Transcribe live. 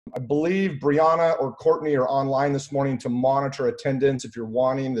I believe Brianna or Courtney are online this morning to monitor attendance if you're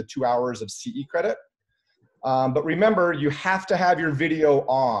wanting the 2 hours of CE credit. But remember, you have to have your video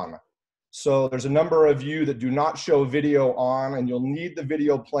on. So there's a number of you that do not show video on, and you'll need the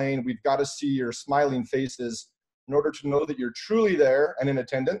video playing. We've got to see your smiling faces in order to know that you're truly there and in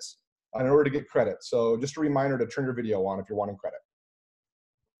attendance, and in order to get credit. So just a reminder to turn your video on if you're wanting credit.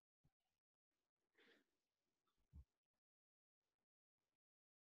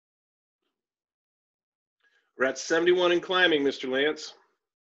 We're at 71 and climbing, Mr. Lance.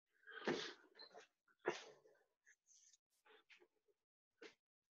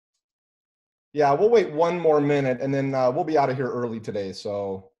 Yeah, we'll wait one more minute, and then we'll be out of here early today.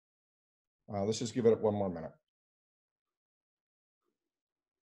 So let's just give it one more minute.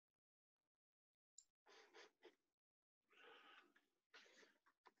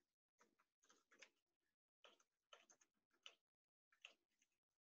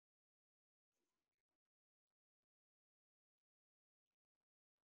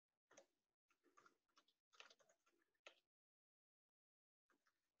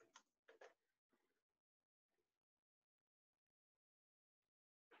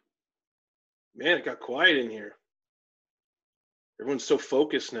 Man, it got quiet in here. Everyone's so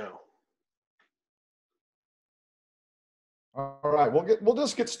focused now. All right, we'll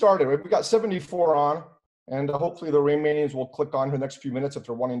just get started. We've got 74 on, and hopefully the remainings will click on for the next few minutes if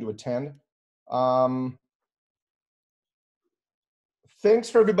they're wanting to attend. Thanks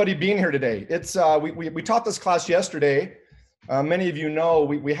for everybody being here today. It's we taught this class yesterday. Many of you know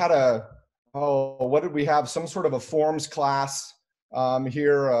we had what did we have? Some sort of a forms class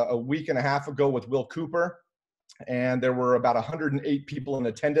here a week and a half ago with Will Cooper, and there were about 108 people in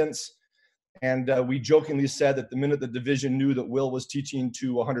attendance. And we jokingly said that the minute the division knew that Will was teaching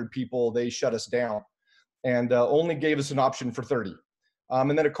to 100 people, they shut us down and only gave us an option for 30.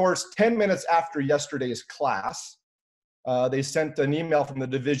 And then, of course, 10 minutes after yesterday's class, they sent an email from the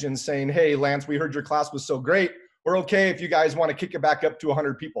division saying, hey, Lance, we heard your class was so great. We're okay if you guys want to kick it back up to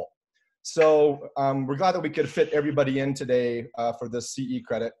 100 people. So we're glad that we could fit everybody in today for this CE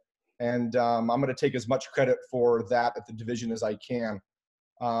credit. And I'm going to take as much credit for that at the division as I can.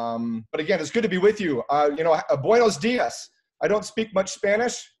 But again, it's good to be with you. Buenos dias. I don't speak much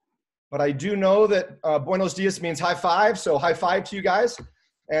Spanish, but I do know that Buenos dias means high five. So high five to you guys.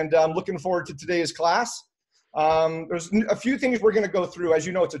 And I'm looking forward to today's class. There's a few things we're going to go through. As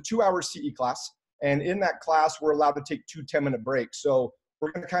you know, it's a 2-hour CE class. And in that class, we're allowed to take 2 10-minute breaks. So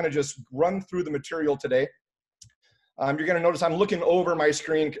we're going to kind of just run through the material today. You're going to notice I'm looking over my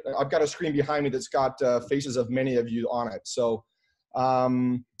screen. I've got a screen behind me that's got faces of many of you on it. So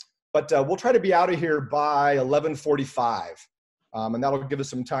we'll try to be out of here by 11:45, and that'll give us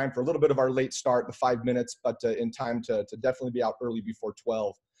some time for a little bit of our late start, the 5 minutes, but in time to definitely be out early before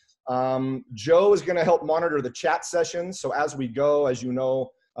 12. Joe is going to help monitor the chat sessions. So as we go, as you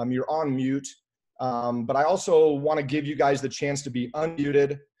know, you're on mute, but I also want to give you guys the chance to be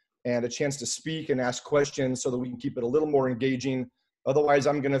unmuted and a chance to speak and ask questions so that we can keep it a little more engaging. Otherwise,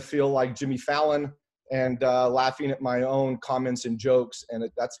 I'm going to feel like Jimmy Fallon and laughing at my own comments and jokes, and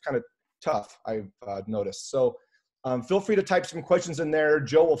that's kind of tough, I've noticed. So feel free to type some questions in there.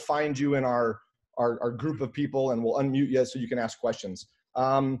 Joe will find you in our group of people, and we'll unmute you so you can ask questions.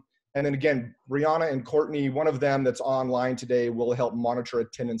 And then again, Brianna and Courtney, one of them that's online today, will help monitor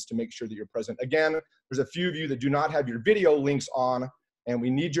attendance to make sure that you're present. Again, there's a few of you that do not have your video links on, and we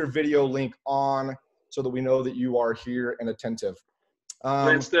need your video link on so that we know that you are here and attentive.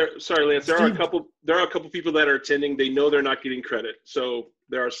 Lance, Lance, there are a couple people that are attending. They know they're not getting credit, so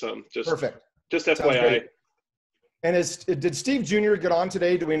there are some. Perfect. Just FYI. And did Steve Jr. get on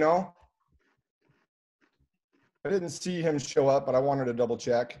today? Do we know? I didn't see him show up, but I wanted to double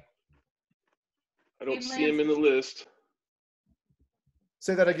check. I don't see him in the list.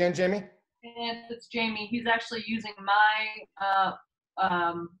 Say that again, Jamie. Yes, it's Jamie. He's actually using my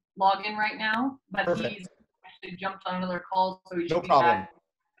login right now, but Perfect. He's actually jumped on another call, so he should No be problem. back.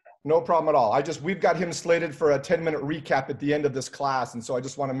 No problem at all. We've got him slated for a 10-minute recap at the end of this class, and so I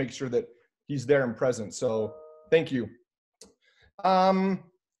just want to make sure that he's there and present. So thank you.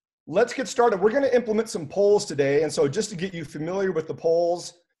 Let's get started. We're going to implement some polls today, and so just to get you familiar with the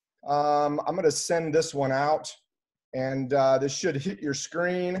polls, I'm going to send this one out, and this should hit your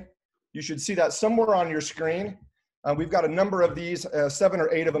screen. You should see that somewhere on your screen. We've got a number of these, 7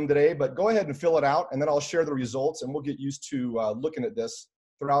 or 8 of them today, but go ahead and fill it out, and then I'll share the results, and we'll get used to looking at this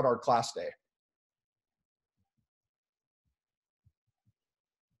throughout our class day.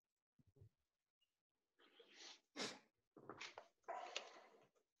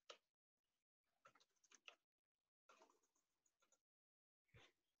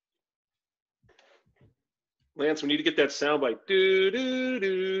 Lance, we need to get that soundbite. Do do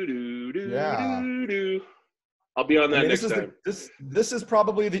do do do Yeah. do do. I'll be on that next time. This is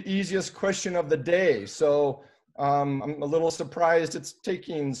probably the easiest question of the day. So I'm a little surprised it's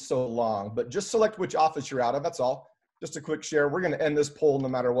taking so long, but just select which office you're out of. That's all. Just a quick share. We're going to end this poll no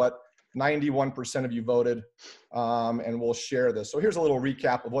matter what. 91% of you voted, and we'll share this. So here's a little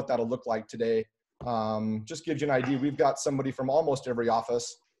recap of what that'll look like today. Just gives you an idea. We've got somebody from almost every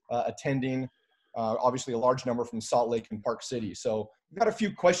office attending. Obviously a large number from Salt Lake and Park City. So we've got a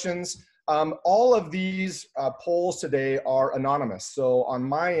few questions. All of these polls today are anonymous. So on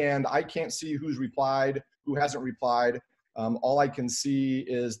my end, I can't see who's replied, who hasn't replied. All I can see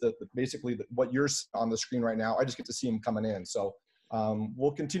is basically what you're on the screen right now. I just get to see them coming in. So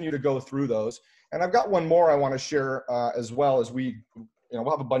we'll continue to go through those. And I've got one more I want to share as well as we'll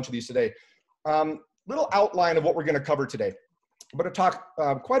have a bunch of these today. Little outline of what we're going to cover today. I'm going to talk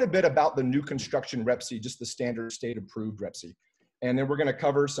quite a bit about the new construction REPC, just the standard state approved REPC. And then we're going to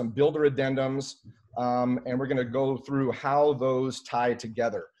cover some builder addendums, and we're going to go through how those tie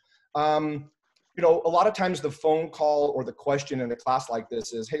together. A lot of times the phone call or the question in a class like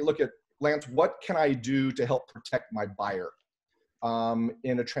this is, hey, look at Lance, what can I do to help protect my buyer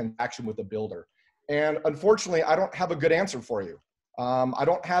in a transaction with a builder? And unfortunately, I don't have a good answer for you. I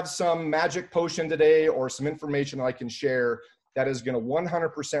don't have some magic potion today or some information I can share that is going to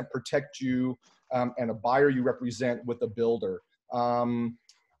 100% protect you and a buyer you represent with a builder.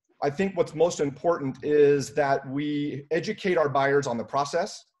 I think what's most important is that we educate our buyers on the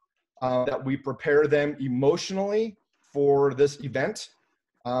process, that we prepare them emotionally for this event,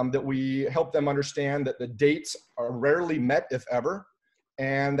 that we help them understand that the dates are rarely met, if ever,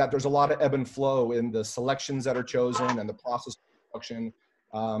 and that there's a lot of ebb and flow in the selections that are chosen and the process of selection.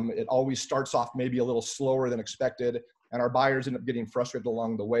 It always starts off maybe a little slower than expected, and our buyers end up getting frustrated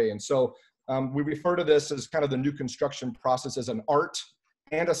along the way. And so we refer to this as kind of the new construction process as an art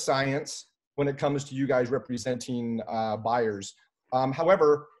and a science when it comes to you guys representing buyers.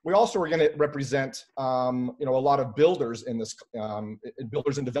 However, we also are going to represent a lot of builders in this,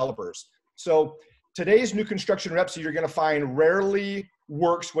 builders and developers. So today's new construction REPC you're going to find rarely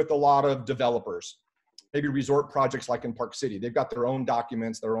works with a lot of developers. Maybe resort projects like in Park City. They've got their own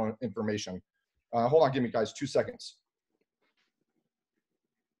documents, their own information. Hold on, give me guys 2 seconds.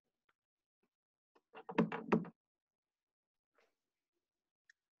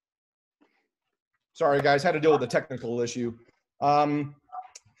 Sorry guys, had to deal with a technical issue. And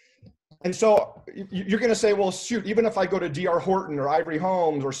so you're going to say, well, shoot, even if I go to D.R. Horton or Ivory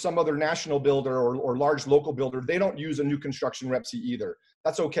Homes or some other national builder or large local builder, they don't use a new construction REPC either.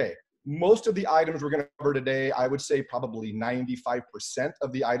 That's okay. Most of the items we're going to cover today, I would say probably 95%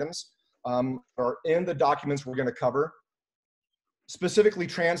 of the items are in the documents we're going to cover, specifically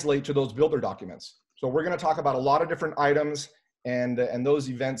translate to those builder documents. So we're going to talk about a lot of different items, and those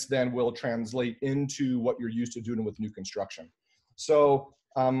events then will translate into what you're used to doing with new construction. So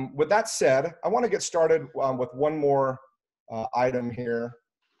with that said, I want to get started with one more item here.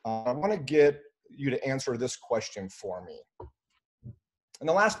 I want to get you to answer this question for me. In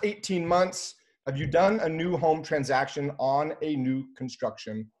the last 18 months, have you done a new home transaction on a new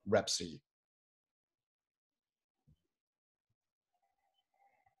construction REPC?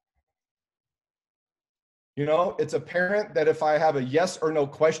 You know, it's apparent that if I have a yes or no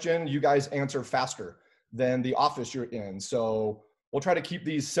question, you guys answer faster than the office you're in. So we'll try to keep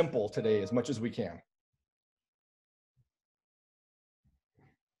these simple today as much as we can.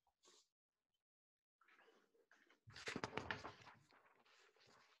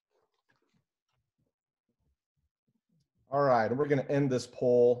 All right, and we're going to end this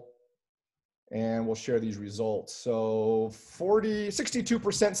poll and we'll share these results. So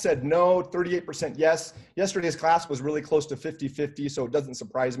 62% said no, 38% yes. Yesterday's class was really close to 50-50, so it doesn't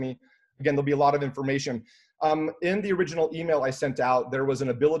surprise me. Again, there'll be a lot of information. In the original email I sent out, there was an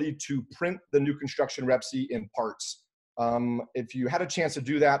ability to print the new construction REPC in parts. If you had a chance to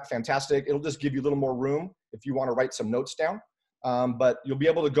do that, fantastic. It'll just give you a little more room if you want to write some notes down. But you'll be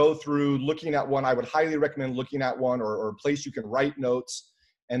able to go through looking at one. I would highly recommend looking at one or a place you can write notes.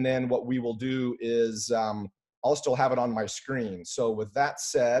 And then what we will do is I'll still have it on my screen. So with that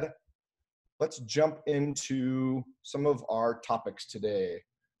said, let's jump into some of our topics today.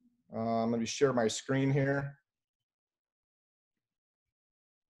 Let me share my screen here.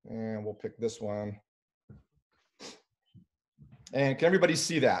 And we'll pick this one. And can everybody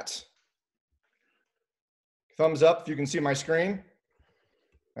see that? Thumbs up if you can see my screen.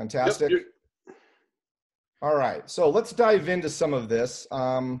 Fantastic. Yep. All right, so let's dive into some of this.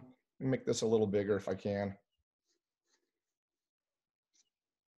 Let me make this a little bigger if I can.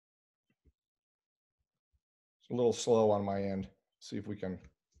 a little slow on my end. See if we can.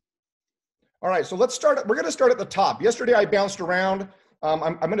 All right, so let's start. We're going to start at the top. Yesterday I bounced around.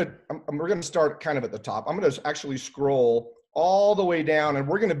 We're going to start kind of at the top. I'm going to actually scroll all the way down, and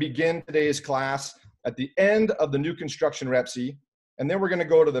we're going to begin today's class at the end of the new construction REPC, and then we're going to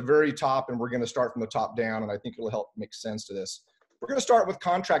go to the very top, and we're going to start from the top down, and I think it'll help make sense to this. We're going to start with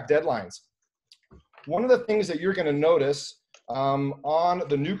contract deadlines. One of the things that you're going to notice on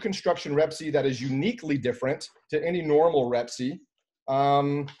the new construction REPC that is uniquely different to any normal REPC,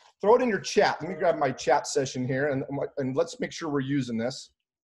 throw it in your chat. Let me grab my chat session here, and let's make sure we're using this,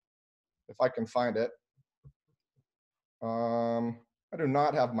 if I can find it. I do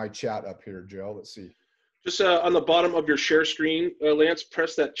not have my chat up here, Joe. Let's see. Just on the bottom of your share screen, Lance,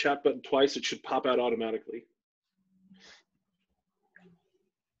 press that chat button twice. It should pop out automatically.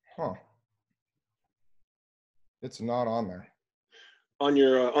 Huh. It's not on there. On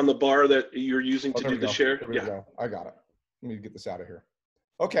your on the bar that you're using to do the share? There we go. I got it. Let me get this out of here.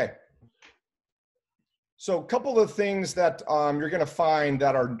 Okay. So a couple of things that you're going to find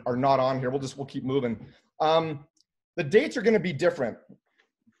that are not on here. We'll keep moving. The dates are going to be different.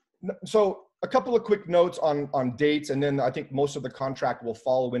 So a couple of quick notes on dates, and then I think most of the contract will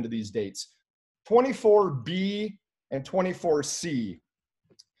follow into these dates. 24B and 24C.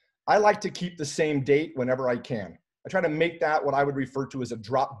 I like to keep the same date whenever I can. I try to make that what I would refer to as a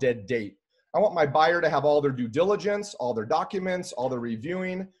drop dead date. I want my buyer to have all their due diligence, all their documents, all their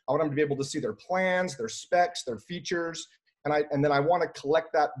reviewing. I want them to be able to see their plans, their specs, their features, and then I want to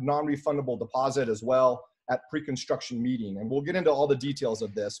collect that non-refundable deposit as well at pre-construction meeting. And we'll get into all the details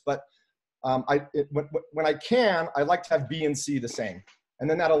of this, but when I can, I like to have B and C the same. And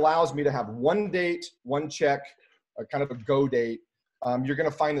then that allows me to have one date, one check, kind of a go date. You're going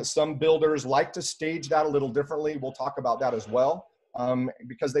to find that some builders like to stage that a little differently. We'll talk about that as well,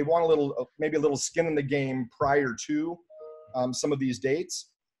 because they want maybe a little skin in the game prior to some of these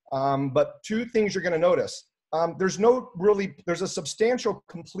dates. But two things you're going to notice. There's a substantial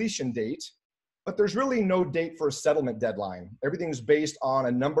completion date, but there's really no date for a settlement deadline. Everything's based on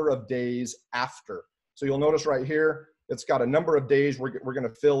a number of days after. So you'll notice right here, it's got a number of days. We're going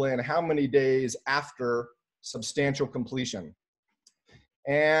to fill in how many days after substantial completion.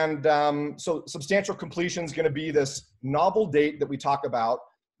 And so substantial completion is going to be this novel date that we talk about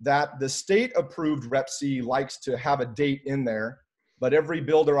that the state approved REPC likes to have a date in there, but every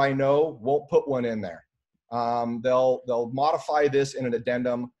builder I know won't put one in there. They'll modify this in an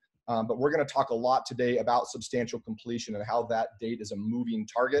addendum, but we're going to talk a lot today about substantial completion and how that date is a moving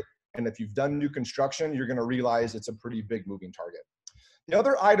target. And if you've done new construction, you're going to realize it's a pretty big moving target. The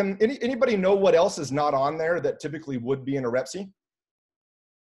other item, anybody know what else is not on there that typically would be in a REPC?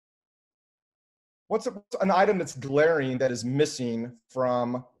 What's an item that's glaring that is missing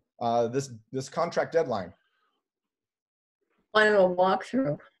from this contract deadline? Final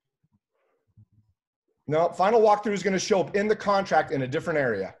walkthrough. No, final walkthrough is going to show up in the contract in a different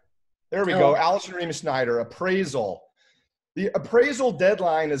area. There we go. Allison Remus Snyder, appraisal. The appraisal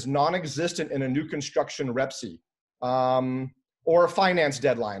deadline is non-existent in a new construction REPC, or a finance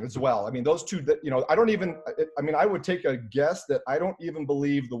deadline as well. I mean, those two, I would take a guess that I don't even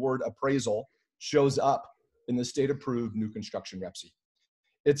believe the word appraisal shows up in the state approved new construction REPC.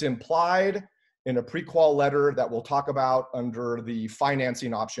 It's implied in a pre-qual letter that we'll talk about under the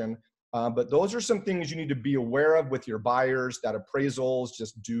financing option. But those are some things you need to be aware of with your buyers, that appraisals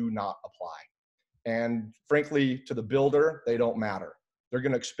just do not apply. And frankly, to the builder, they don't matter. They're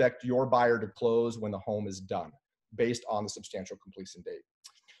going to expect your buyer to close when the home is done based on the substantial completion date.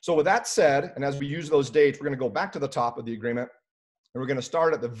 So with that said, and as we use those dates, we're going to go back to the top of the agreement, and we're going to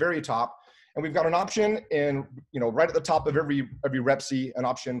start at the very top. And we've got an option in, right at the top of every REPC, an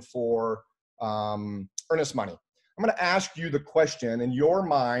option for earnest money. I'm going to ask you the question in your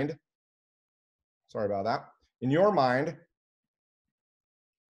mind. Sorry about that. In your mind,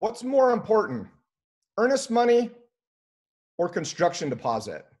 what's more important, earnest money or construction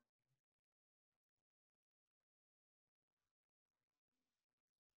deposit?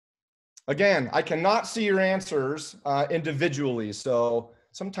 Again, I cannot see your answers individually, so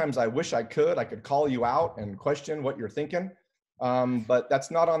sometimes I wish I could call you out and question what you're thinking, but that's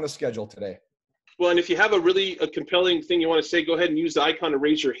not on the schedule today. Well, and if you have a compelling thing you want to say, go ahead and use the icon to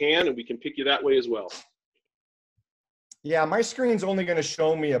raise your hand, and we can pick you that way as well. Yeah, my screen's only going to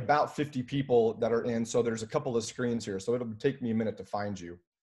show me about 50 people that are in, so there's a couple of screens here, so it'll take me a minute to find you.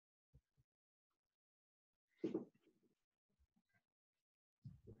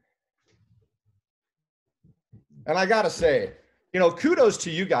 And I got to say, kudos to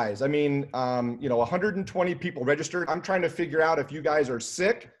you guys. I mean, 120 people registered. I'm trying to figure out if you guys are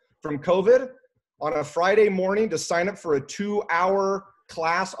sick from COVID on a Friday morning to sign up for a 2-hour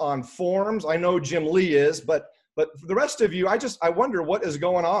class on forms. I know Jim Lee is, but for the rest of you, I wonder what is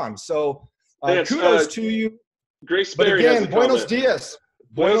going on. So kudos to you. Grace But Sperry has again, a Buenos comment. dias.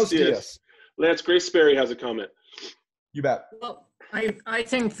 Buenos dias. Lance, Grace Sperry has a comment. You bet. Well, I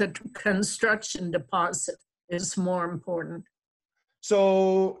think the construction deposit is more important.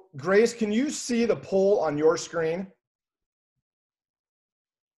 So Grace, can you see the poll on your screen?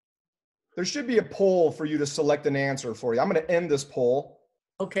 There should be a poll for you to select an answer for you. I'm going to end this poll.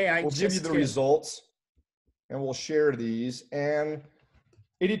 Okay, We'll give you the results and we'll share these. And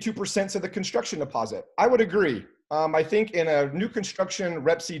 82% said the construction deposit. I would agree. I think in a new construction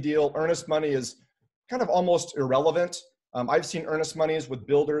REPC deal, earnest money is kind of almost irrelevant. I've seen earnest monies with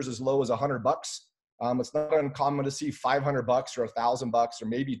builders as low as $100. It's not uncommon to see $500 or $1,000 or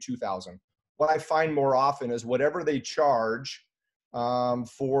maybe $2,000. What I find more often is whatever they charge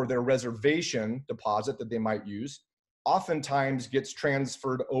for their reservation deposit that they might use, oftentimes gets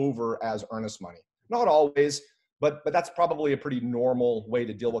transferred over as earnest money. Not always, but that's probably a pretty normal way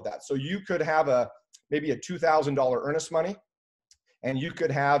to deal with that. So you could have maybe a $2,000 earnest money, and you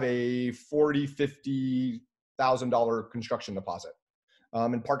could have a $40,000, $50,000 construction deposit.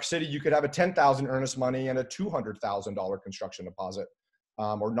 In Park City, you could have a $10,000 earnest money and a $200,000 construction deposit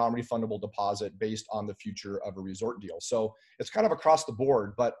or non-refundable deposit based on the future of a resort deal. So it's kind of across the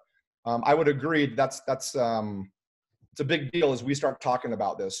board, but I would agree that's it's a big deal as we start talking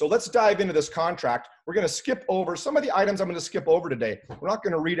about this. So let's dive into this contract. We're going to skip over some of the items I'm going to skip over today. We're not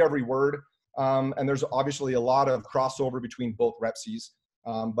going to read every word, and there's obviously a lot of crossover between both REPCs.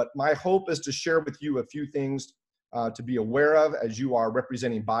 But my hope is to share with you a few things to be aware of as you are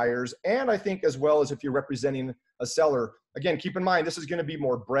representing buyers, and I think as well as if you're representing a seller. Again, keep in mind, this is going to be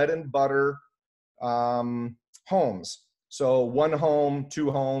more bread and butter homes. So 1 home, 2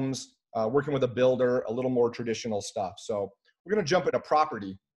 homes, working with a builder, a little more traditional stuff. So we're going to jump into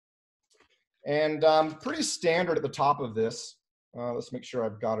property. And pretty standard at the top of this. Let's make sure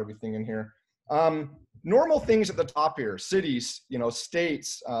I've got everything in here. Normal things at the top here: cities,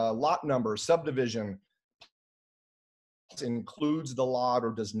 states, lot number, subdivision. Includes the lot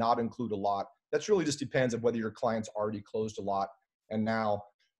or does not include a lot. That's really just depends on whether your client's already closed a lot and now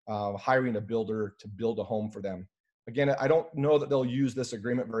hiring a builder to build a home for them. Again, I don't know that they'll use this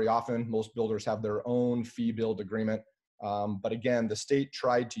agreement very often. Most builders have their own fee build agreement. But again, the state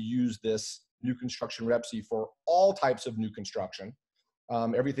tried to use this new construction REPC for all types of new construction.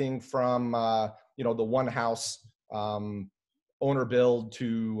 Everything from, the one house owner build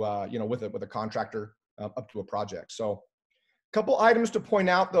to, with a contractor up to a project. So a couple items to point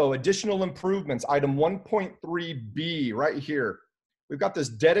out though: additional improvements, item 1.3B right here. We've got this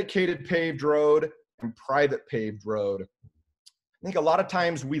dedicated paved road and private paved road. I think a lot of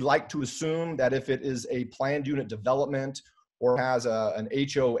times we like to assume that if it is a planned unit development or has an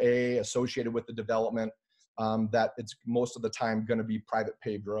HOA associated with the development, that it's most of the time going to be private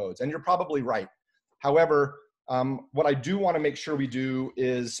paved roads. And you're probably right. However, what I do want to make sure we do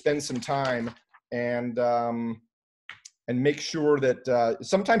is spend some time and make sure that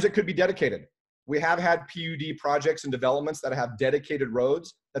sometimes it could be dedicated. We have had PUD projects and developments that have dedicated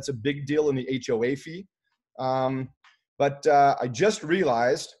roads. That's a big deal in the HOA fee. But I just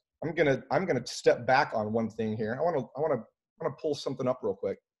realized I'm gonna step back on one thing here. I want to pull something up real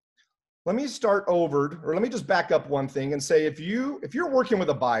quick. Let me start over, or let me just back up one thing and say, if you're working with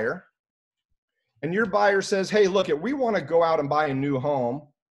a buyer and your buyer says, hey, look, we want to go out and buy a new home.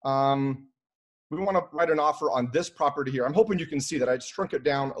 We want to write an offer on this property here. I'm hoping you can see that. I shrunk it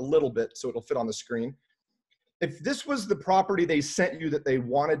down a little bit so it'll fit on the screen. If this was the property they sent you that they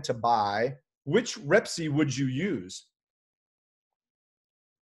wanted to buy, which REPC would you use?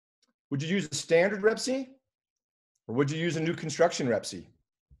 Would you use a standard REPC, or would you use a new construction REPC?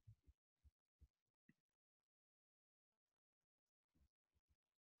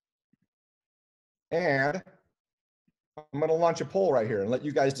 And I'm going to launch a poll right here and let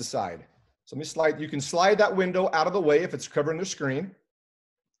you guys decide. So let me you can slide that window out of the way if it's covering the screen.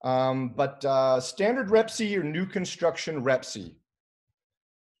 But standard REPC or new construction REPC? Of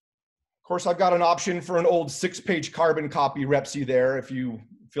course, I've got an option for an old 6-page carbon copy REPC there if you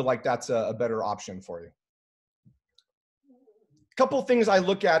feel like that's a better option for you. A couple of things I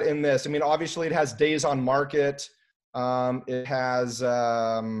look at in this. I mean, obviously it has days on market. It has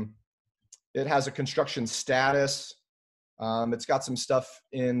a construction status. It's got some stuff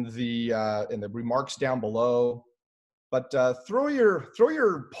in the remarks down below, but throw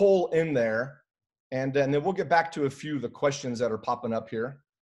your poll in there, and then we'll get back to a few of the questions that are popping up here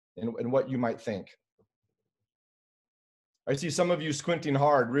and what you might think. I see some of you squinting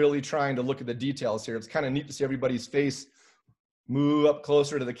hard, really trying to look at the details here. It's kind of neat to see everybody's face move up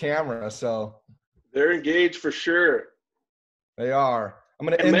closer to the camera. So they're engaged for sure. They are. I'm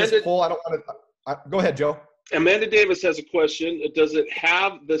going to end this poll. I don't want to. Go ahead, Joe. Amanda Davis has a question. Does it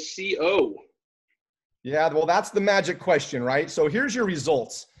have the CO? Yeah, well, that's the magic question, right? So here's your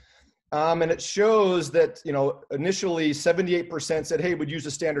results. And it shows that, initially 78% said, hey, would use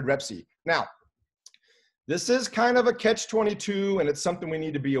a standard REPC. Now, this is kind of a catch-22, and it's something we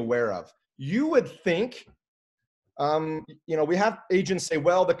need to be aware of. You would think, we have agents say,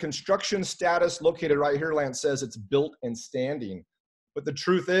 well, the construction status located right here, Lance says it's built and standing. But the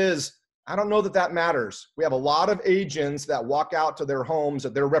truth is, I don't know that that matters. We have a lot of agents that walk out to their homes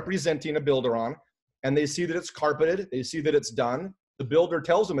that they're representing a builder on, and they see that it's carpeted, they see that it's done. The builder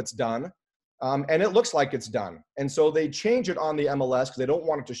tells them it's done, and it looks like it's done. And so they change it on the MLS because they don't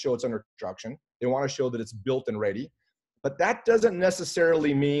want it to show it's under construction. They want to show that it's built and ready. But that doesn't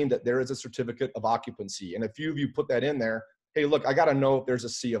necessarily mean that there is a certificate of occupancy. And a few of you put that in there. Hey, look, I got to know if there's a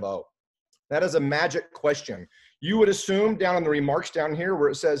C of O. That is a magic question. You would assume down in the remarks down here where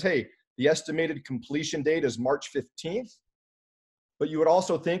it says, hey, the estimated completion date is March 15th. But you would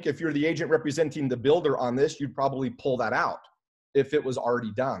also think if you're the agent representing the builder on this, you'd probably pull that out if it was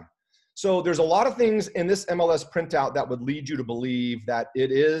already done. So there's a lot of things in this MLS printout that would lead you to believe that it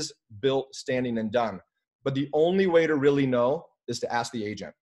is built, standing, and done. But the only way to really know is to ask the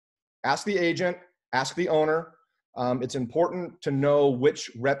agent. Ask the agent, ask the owner. It's important to know which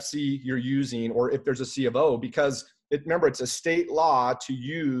REPC you're using or if there's a C of O, because remember, it's a state law to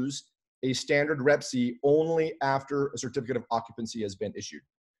use a standard REPC only after a certificate of occupancy has been issued.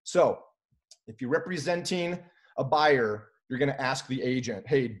 So if you're representing a buyer, you're going to ask the agent,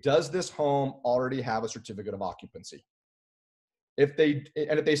 hey, does this home already have a certificate of occupancy? If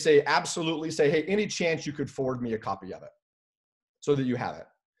they say absolutely, say, hey, any chance you could forward me a copy of it so that you have it.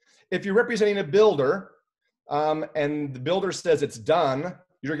 If you're representing a builder and the builder says it's done,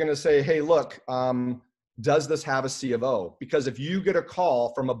 you're going to say, hey, look, does this have a C of O? Because if you get a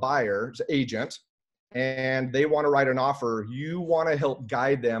call from a buyer's agent and they want to write an offer, you want to help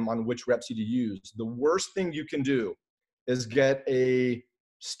guide them on which REPC to use. The worst thing you can do is get a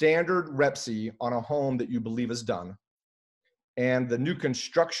standard REPC on a home that you believe is done, and the new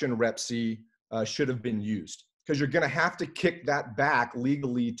construction REPC should have been used, because you're going to have to kick that back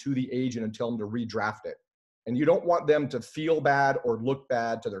legally to the agent and tell them to redraft it. And you don't want them to feel bad or look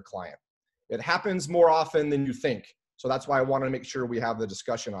bad to their client. It happens more often than you think. So that's why I want to make sure we have the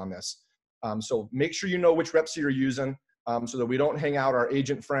discussion on this. So make sure you know which REPC you're using so that we don't hang out our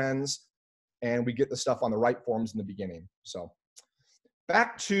agent friends and we get the stuff on the right forms in the beginning. So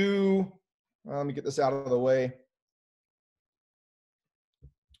back to, let me get this out of the way.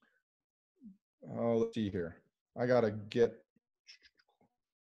 Oh, let's see here. I got to get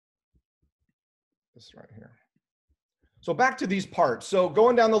this right here. So back to these parts. So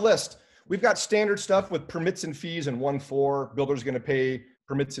going down the list, we've got standard stuff with permits and fees in 1.4. Builder's going to pay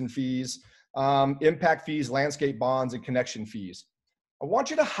permits and fees, impact fees, landscape bonds, and connection fees. I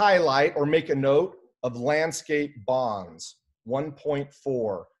want you to highlight or make a note of landscape bonds,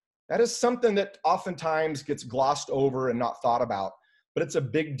 1.4. That is something that oftentimes gets glossed over and not thought about, but it's a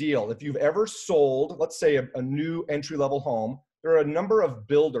big deal. If you've ever sold, let's say a new entry-level home, there are a number of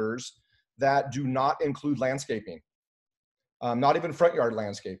builders that do not include landscaping, not even front yard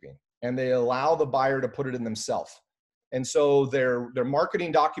landscaping, and they allow the buyer to put it in themselves. And so their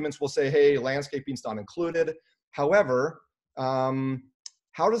marketing documents will say, hey, landscaping's not included. However,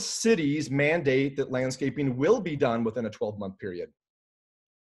 how does cities mandate that landscaping will be done within a 12-month period?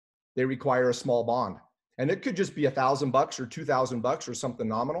 They require a small bond. And it could just be $1,000 or $2,000 or something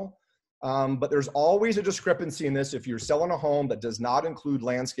nominal. But there's always a discrepancy in this if you're selling a home that does not include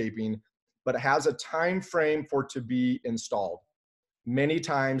landscaping, but it has a time frame for it to be installed. Many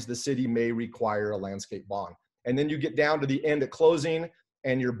times the city may require a landscape bond. And then you get down to the end at closing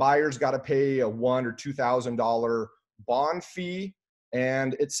and your buyer's got to pay a $1,000 or $2,000 bond fee.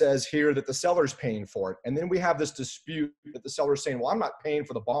 And it says here that the seller's paying for it. And then we have this dispute that the seller's saying, well, I'm not paying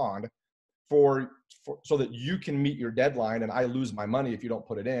for the bond so that you can meet your deadline and I lose my money if you don't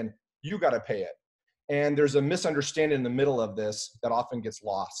put it in. You got to pay it. And there's a misunderstanding in the middle of this that often gets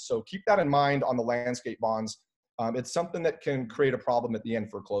lost. So keep that in mind on the landscape bonds. It's something that can create a problem at the end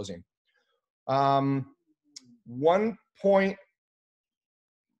for closing.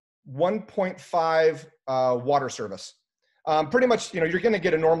 1.5 water service. Pretty much, you're going to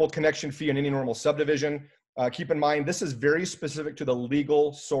get a normal connection fee in any normal subdivision. Keep in mind, this is very specific to the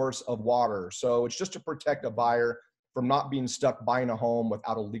legal source of water. So it's just to protect a buyer from not being stuck buying a home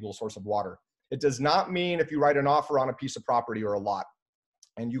without a legal source of water. It does not mean if you write an offer on a piece of property or a lot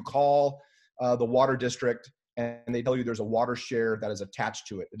and you call the water district and they tell you there's a water share that is attached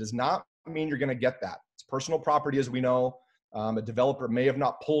to it. It does not mean you're going to get that. It's personal property, as we know. A developer may have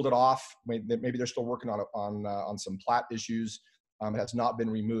not pulled it off. Maybe they're still working on some plat issues. It has not been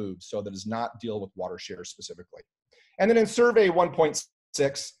removed, so that does not deal with water share specifically. And then in survey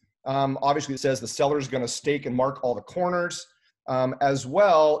 1.6, obviously it says the seller is going to stake and mark all the corners. As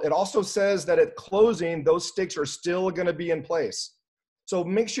well, it also says that at closing, those stakes are still going to be in place. So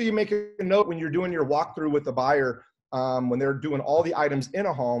make sure you make a note when you're doing your walkthrough with the buyer, when they're doing all the items in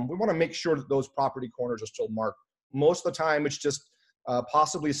a home, we want to make sure that those property corners are still marked. Most of the time, it's just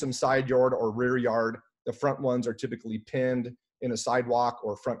possibly some side yard or rear yard. The front ones are typically pinned in a sidewalk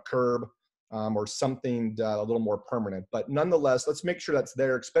or front curb or something a little more permanent. But nonetheless, let's make sure that's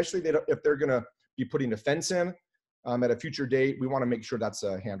there, especially if they're going to be putting a fence in at a future date. We want to make sure that's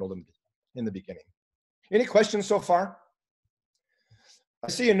handled in the beginning. Any questions so far? I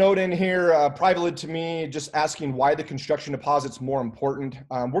see a note in here, privately to me, just asking why the construction deposit's more important.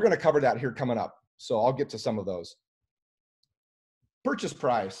 We're going to cover that here coming up, so I'll get to some of those. Purchase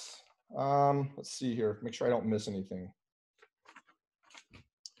price. Let's see here, make sure I don't miss anything.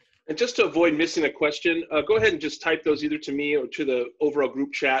 And just to avoid missing a question, go ahead and just type those either to me or to the overall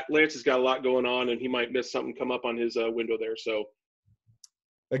group chat. Lance has got a lot going on and he might miss something come up on his window there. So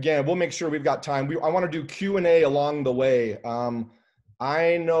again, we'll make sure we've got time. I want to do Q&A along the way.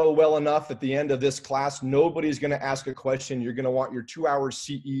 I know well enough at the end of this class, nobody's going to ask a question. You're going to want your 2 hours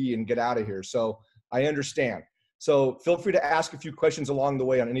CE and get out of here. So I understand. So feel free to ask a few questions along the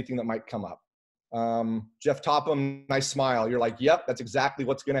way on anything that might come up. Jeff Topham, nice smile. You're like, yep, that's exactly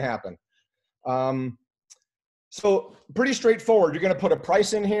what's going to happen. So pretty straightforward. You're going to put a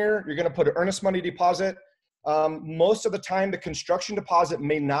price in here. You're going to put an earnest money deposit. Most of the time, the construction deposit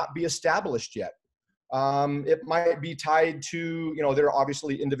may not be established yet. It might be tied to, there are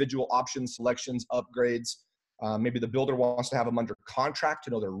obviously individual options, selections, upgrades. Maybe the builder wants to have them under contract to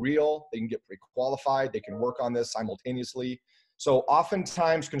know they're real. They can get pre-qualified. They can work on this simultaneously. So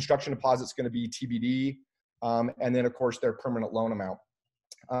oftentimes construction deposit is going to be TBD. And then of course their permanent loan amount.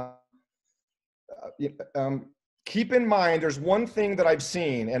 Keep in mind, there's one thing that I've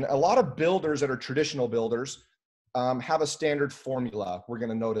seen, and a lot of builders that are traditional builders have a standard formula. We're going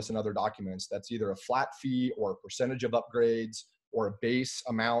to notice in other documents that's either a flat fee or a percentage of upgrades or a base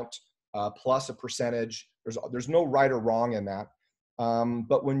amount plus a percentage. There's no right or wrong in that.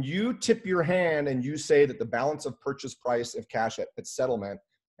 But when you tip your hand and you say that the balance of purchase price of cash at settlement,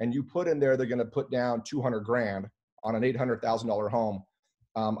 and you put in there, they're going to put down 200 grand on an $800,000 home.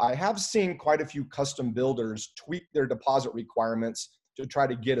 I have seen quite a few custom builders tweak their deposit requirements to try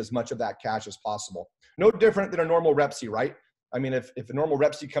to get as much of that cash as possible. No different than a normal REPC, right? I mean, if a normal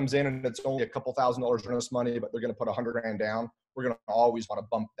REPC comes in and it's only a couple $1,000s earnest money, but they're going to put 100 grand down, we're going to always want to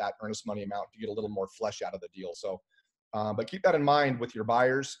bump that earnest money amount to get a little more flesh out of the deal. So, but keep that in mind with your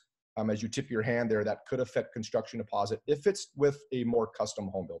buyers as you tip your hand there. That could affect construction deposit if it's with a more custom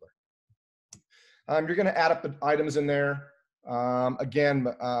home builder. You're going to add up the items in there. Again,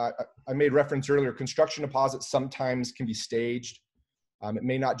 I made reference earlier, construction deposits sometimes can be staged. It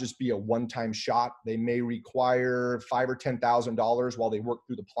may not just be a one-time shot. They may require $5,000 or $10,000 while they work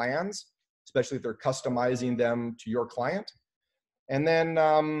through the plans, especially if they're customizing them to your client. And then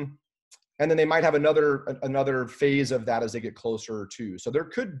they might have another phase of that as they get closer to. So there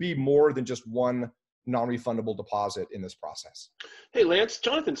could be more than just one non-refundable deposit in this process. Hey, Lance,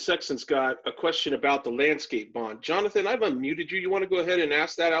 Jonathan Sexton's got a question about the landscape bond. Jonathan, I've unmuted you. You want to go ahead and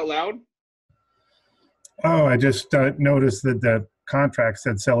ask that out loud? Oh, I just noticed that the contract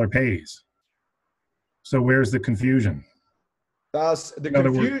said seller pays. So where's the confusion? Yeah,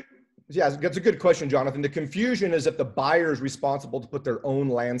 that's a good question, Jonathan. The confusion is that the buyer is responsible to put their own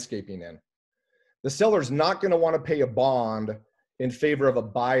landscaping in. The seller's not going to want to pay a bond in favor of a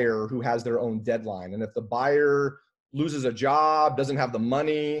buyer who has their own deadline. And if the buyer loses a job, doesn't have the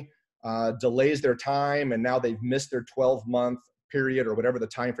money, delays their time, and now they've missed their 12-month period or whatever the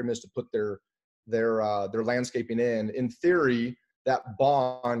time frame is to put their landscaping in theory, that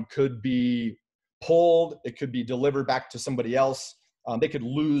bond could be pulled. It could be delivered back to somebody else. They could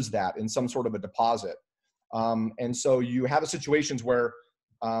lose that in some sort of a deposit. And so you have situations where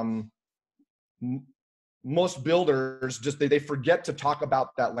most builders they forget to talk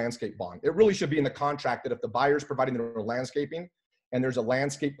about that landscape bond. It really should be in the contract that if the buyer's providing their landscaping and there's a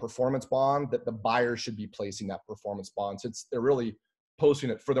landscape performance bond, that the buyer should be placing that performance bond. So they're really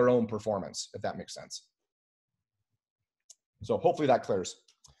posting it for their own performance, if that makes sense. So hopefully that clears.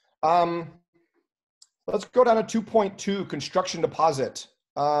 Let's go down to 2.2, construction deposit.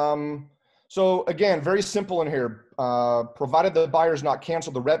 So again, very simple in here. Provided the buyer's not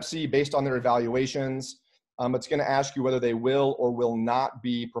canceled the REPC based on their evaluations, it's going to ask you whether they will or will not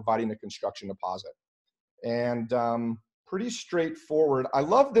be providing a construction deposit. And pretty straightforward. I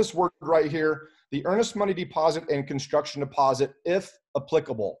love this word right here, the earnest money deposit and construction deposit, if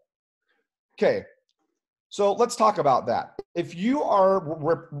applicable. Okay, so let's talk about that. If you are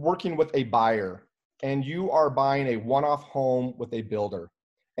working with a buyer and you are buying a one-off home with a builder,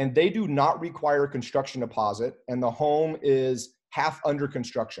 and they do not require a construction deposit, and the home is half under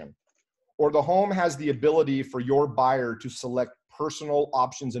construction, or the home has the ability for your buyer to select personal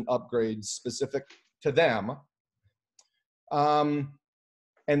options and upgrades specific to them, and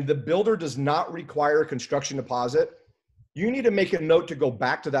the builder does not require a construction deposit, you need to make a note to go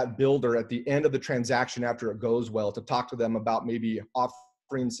back to that builder at the end of the transaction after it goes well to talk to them about maybe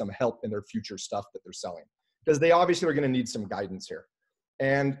offering some help in their future stuff that they're selling, because they obviously are going to need some guidance here.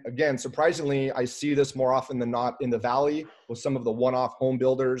 And again, surprisingly, I see this more often than not in the Valley with some of the one-off home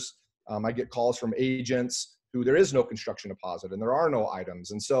builders. I get calls from agents who there is no construction deposit and there are no items.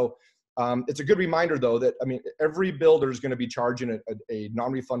 And so it's a good reminder though that, I mean, every builder is going to be charging a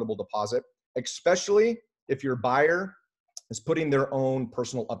non-refundable deposit, especially if your buyer is putting their own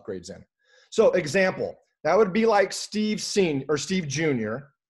personal upgrades in. So example, that would be like Steve Senior or Steve Jr.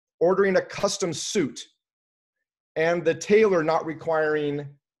 ordering a custom suit and the tailor not requiring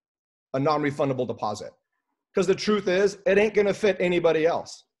a non-refundable deposit. Because the truth is, it ain't gonna fit anybody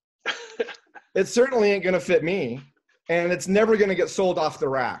else. It certainly ain't gonna fit me, and it's never gonna get sold off the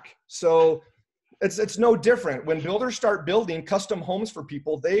rack. So it's no different. When builders start building custom homes for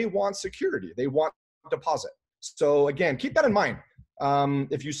people, they want security, they want deposit. So again, keep that in mind.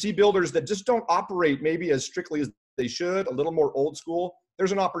 If you see builders that just don't operate maybe as strictly as they should, a little more old school,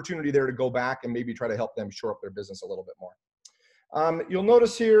 there's an opportunity there to go back and maybe try to help them shore up their business a little bit more. You'll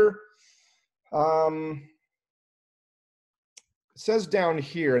notice here, it says down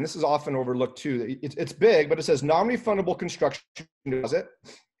here, and this is often overlooked too, it's big, but it says non-refundable construction deposit.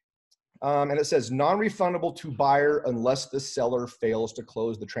 And it says non-refundable to buyer unless the seller fails to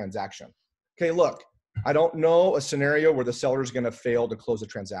close the transaction. Okay, look, I don't know a scenario where the seller is going to fail to close a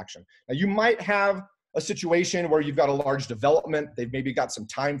transaction. Now, you might have a situation where you've got a large development, they've maybe got some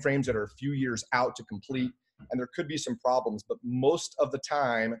time frames that are a few years out to complete, and there could be some problems, but most of the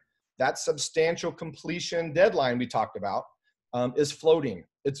time, that substantial completion deadline we talked about is floating.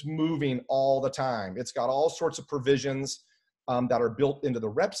 It's moving all the time. It's got all sorts of provisions that are built into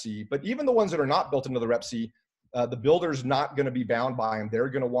the REPC, but even the ones that are not built into the REPC, the builder's not going to be bound by them. They're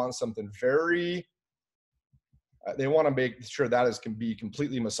going to want something very, they want to make sure that can be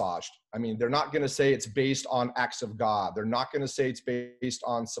completely massaged. I mean, they're not going to say it's based on acts of God. They're not going to say it's based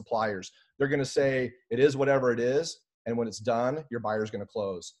on suppliers. They're going to say it is whatever it is, and when it's done, your buyer's going to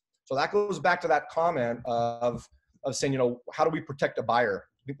close. So that goes back to that comment of saying, you know, how do we protect a buyer?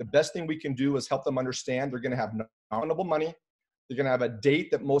 I think the best thing we can do is help them understand they're going to have non-refundable money. They're going to have a date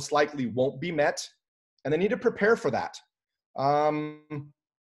that most likely won't be met, and they need to prepare for that.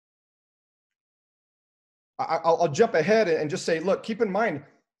 I'll jump ahead and just say, look, keep in mind,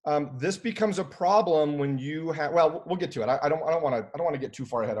 this becomes a problem when you have, well, we'll get to it. I don't want to get too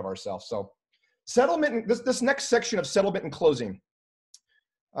far ahead of ourselves. So settlement, this next section of settlement and closing,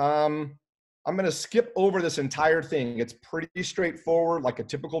 I'm going to skip over this entire thing. It's pretty straightforward, like a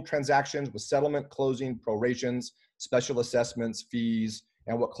typical transaction with settlement, closing, prorations, special assessments, fees,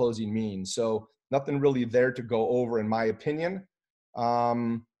 and what closing means. So nothing really there to go over in my opinion.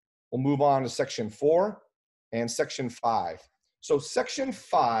 We'll move on to section 4 and section 5. So section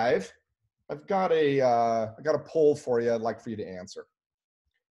 5, I've got a poll for you I'd like for you to answer.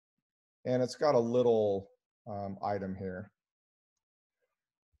 And it's got a little item here.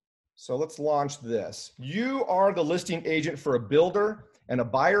 So let's launch this. You are the listing agent for a builder and a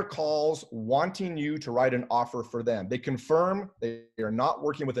buyer calls wanting you to write an offer for them. They confirm they are not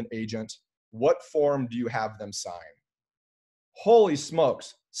working with an agent. What form do you have them sign? Holy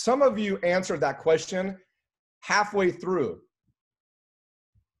smokes. Some of you answered that question halfway through.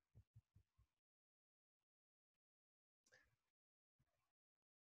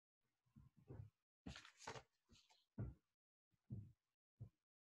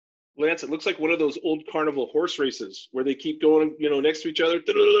 Lance, it looks like one of those old carnival horse races where they keep going, you know, next to each other.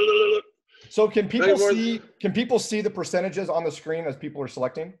 So can people see the percentages on the screen as people are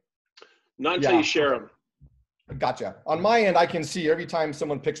selecting? Not until you share them. Gotcha. On my end, I can see every time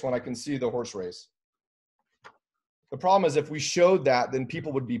someone picks one, I can see the horse race. The problem is if we showed that, then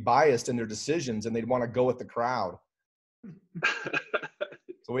people would be biased in their decisions and they'd want to go with the crowd.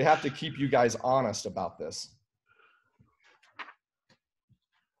 So we have to keep you guys honest about this.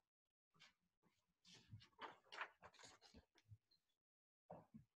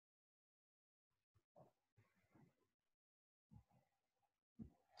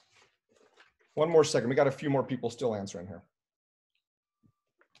 One more second. We got a few more people still answering here.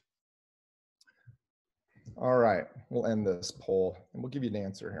 All right, we'll end this poll and we'll give you an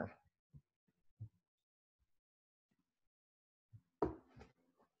answer here.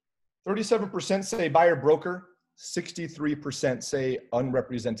 37% say buyer broker, 63% say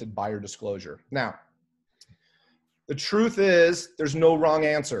unrepresented buyer disclosure. Now, the truth is there's no wrong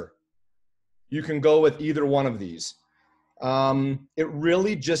answer. You can go with either one of these. It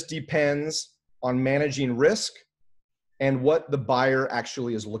really just depends on managing risk and what the buyer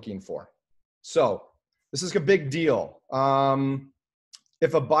actually is looking for. So this is a big deal.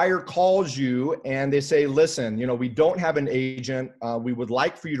 If a buyer calls you and they say, listen, you know, we don't have an agent, we would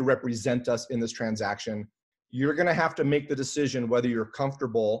like for you to represent us in this transaction, you're gonna have to make the decision whether you're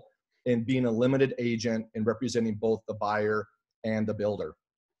comfortable in being a limited agent and representing both the buyer and the builder.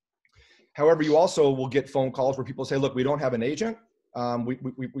 However, you also will get phone calls where people say, look, we don't have an agent.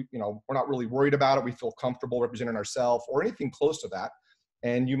 You know, we're not really worried about it. We feel comfortable representing ourselves or anything close to that.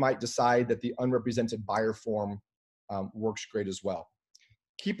 And you might decide that the unrepresented buyer form works great as well.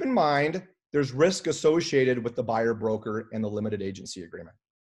 Keep in mind, there's risk associated with the buyer broker and the limited agency agreement.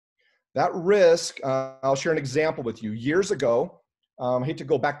 That risk, I'll share an example with you. Years ago, I hate to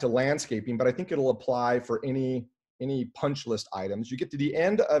go back to landscaping, but I think it'll apply for any punch list items. You get to the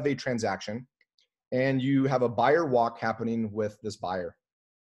end of a transaction and you have a buyer walk happening with this buyer.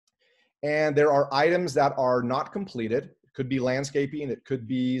 And there are items that are not completed. It could be landscaping, it could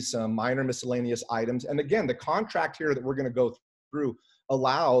be some minor miscellaneous items. And again, the contract here that we're gonna go through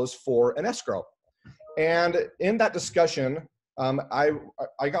allows for an escrow. And in that discussion, I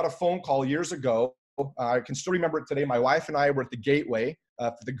got a phone call years ago. I can still remember it today. My wife and I were at the Gateway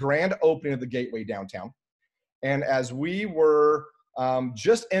for the grand opening of the Gateway downtown. And as we were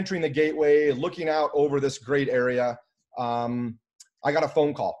just entering the Gateway, looking out over this great area, I got a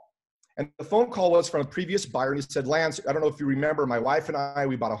phone call. And the phone call was from a previous buyer. And he said, Lance, I don't know if you remember, my wife and I,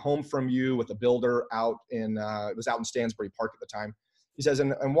 we bought a home from you with a builder out in, it was out in Stansbury Park at the time. He says,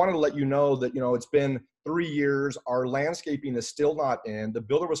 and wanted to let you know that, you know, it's been 3 years. Our landscaping is still not in. The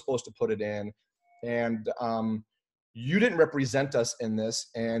builder was supposed to put it in. And you didn't represent us in this.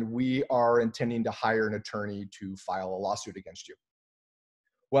 And we are intending to hire an attorney to file a lawsuit against you.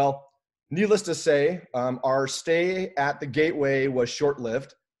 Well, needless to say, our stay at the Gateway was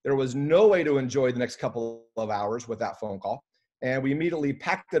short-lived. There was no way to enjoy the next couple of hours with that phone call. And we immediately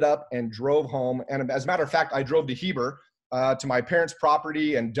packed it up and drove home. And as a matter of fact, I drove to Heber, to my parents'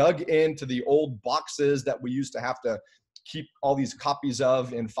 property and dug into the old boxes that we used to have to keep all these copies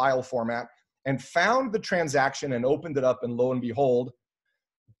of in file format and found the transaction and opened it up, and lo and behold,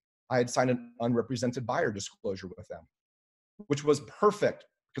 I had signed an unrepresented buyer disclosure with them, which was perfect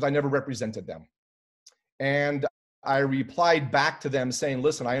because I never represented them. And I replied back to them saying,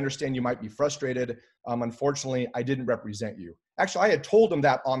 listen, I understand you might be frustrated. Unfortunately, I didn't represent you. Actually, I had told them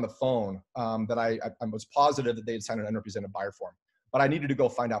that on the phone, that I was positive that they had signed an unrepresented buyer form, but I needed to go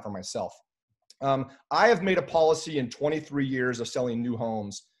find out for myself. I have made a policy in 23 years of selling new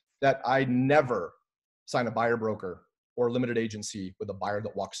homes that I never sign a buyer broker or limited agency with a buyer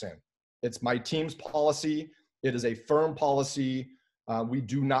that walks in. It's my team's policy. It is a firm policy. We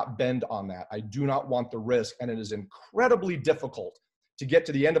do not bend on that. I do not want the risk, and it is incredibly difficult to get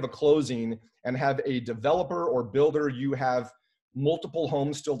to the end of a closing and have a developer or builder, you have multiple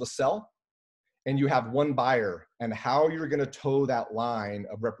homes still to sell, and you have one buyer, and how you're gonna toe that line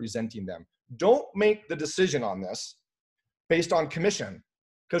of representing them. Don't make the decision on this based on commission,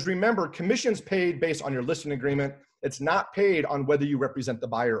 because remember, commission's paid based on your listing agreement. It's not paid on whether you represent the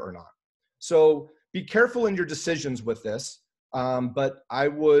buyer or not. So be careful in your decisions with this. But I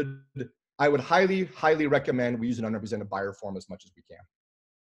would highly, highly recommend we use an unrepresented buyer form as much as we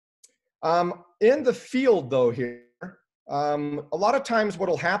can. In the field though here, a lot of times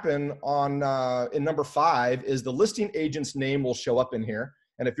what'll happen on, in number 5 is the listing agent's name will show up in here.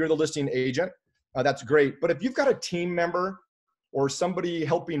 And if you're the listing agent, that's great. But if you've got a team member or somebody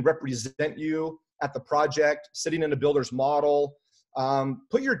helping represent you at the project, sitting in a builder's model,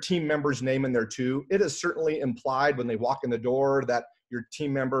 put your team member's name in there too. It is certainly implied when they walk in the door that your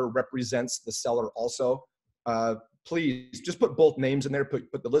team member represents the seller also. Please just put both names in there,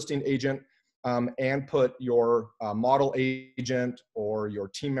 put the listing agent and put your model agent or your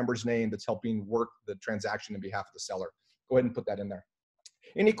team member's name that's helping work the transaction on behalf of the seller. Go ahead and put that in there.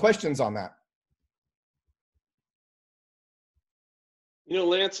 Any questions on that? You know,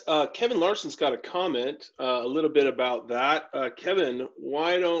 Lance, Kevin Larson's got a comment a little bit about that. Kevin,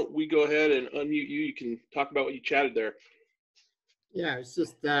 why don't we go ahead and unmute you? You can talk about what you chatted there. Yeah, it's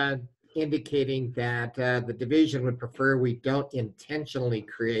just indicating that the division would prefer we don't intentionally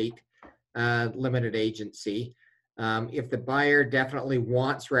create limited agency. If the buyer definitely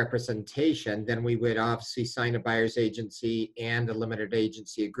wants representation, then we would obviously sign a buyer's agency and a limited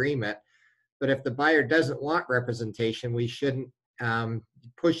agency agreement. But if the buyer doesn't want representation, we shouldn't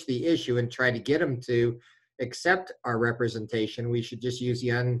push the issue and try to get them to accept our representation. We should just use the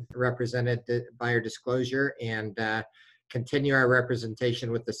unrepresented buyer disclosure and continue our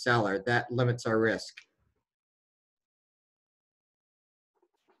representation with the seller. That limits our risk.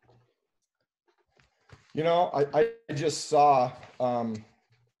 You know, I just saw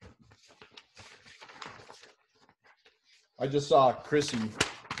Chrissy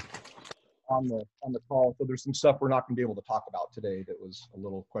on the call, so there's some stuff we're not going to be able to talk about today that was a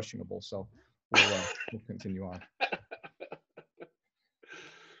little questionable. So we'll continue on.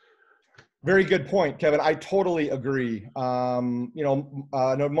 Very good point, Kevin. I totally agree. You know,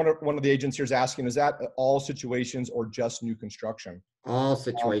 one of the agents here is asking, is that all situations or just new construction? All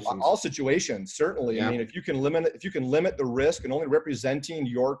situations. All situations, certainly. Yeah. I mean, if you can limit the risk and only representing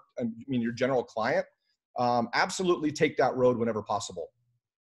your general client, absolutely take that road whenever possible.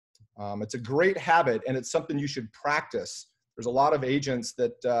 It's a great habit, and it's something you should practice. There's a lot of agents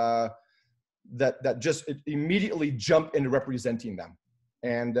that just immediately jump into representing them.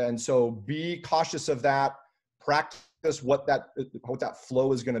 And so be cautious of that. Practice what that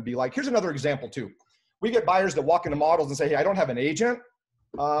flow is going to be like. Here's another example too. We get buyers that walk into models and say, hey, I don't have an agent.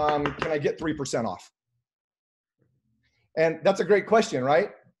 Can I get 3% off? And that's a great question,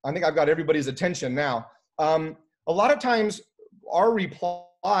 right? I think I've got everybody's attention now. A lot of times our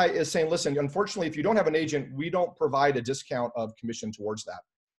reply is saying, listen, unfortunately, if you don't have an agent, we don't provide a discount of commission towards that.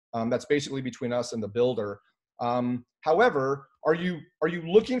 That's basically between us and the builder. However, are you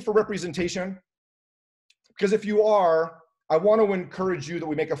looking for representation? Because if you are, I want to encourage you that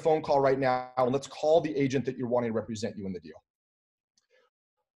we make a phone call right now and let's call the agent that you're wanting to represent you in the deal.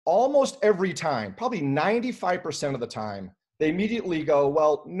 Almost every time, probably 95% of the time, they immediately go,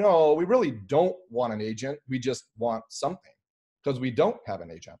 well, no, we really don't want an agent. We just want something because we don't have an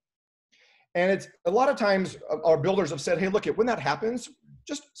agent. And it's a lot of times our builders have said, hey, look, when that happens,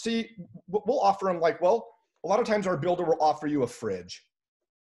 just see, we'll offer them like, well, a lot of times our builder will offer you a fridge.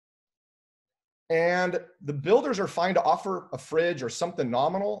 And the builders are fine to offer a fridge or something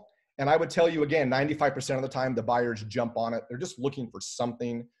nominal. And I would tell you again, 95% of the time, the buyers jump on it. They're just looking for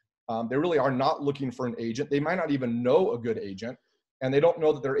something. They really are not looking for an agent. They might not even know a good agent, and they don't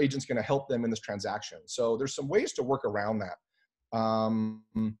know that their agent's going to help them in this transaction. So there's some ways to work around that.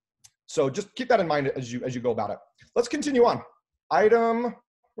 So just keep that in mind as you go about it. Let's continue on. We're going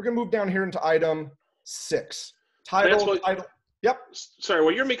to move down here into item 6. Title. Yep. Sorry,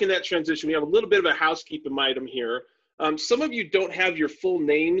 while you're making that transition, we have a little bit of a housekeeping item here. Some of you don't have your full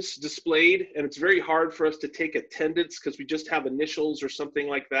names displayed, and it's very hard for us to take attendance because we just have initials or something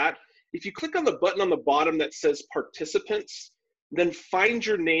like that. If you click on the button on the bottom that says participants, then find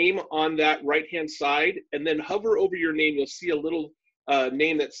your name on that right-hand side, and then hover over your name. You'll see a little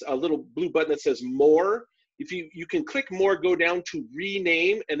name that's a little blue button that says more. If you can click more, go down to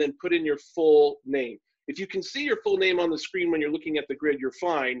rename, and then put in your full name. If you can see your full name on the screen when you're looking at the grid, you're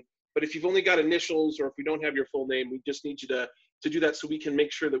fine. But if you've only got initials or if we don't have your full name, we just need you to do that so we can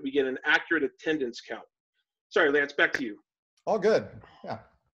make sure that we get an accurate attendance count. Sorry, Lance, back to you. All good. Yeah.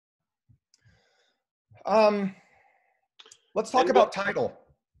 Let's talk about title.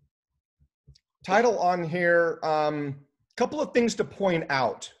 Title on here. Couple of things to point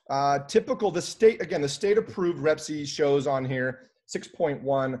out. Typical, the state approved REPC shows on here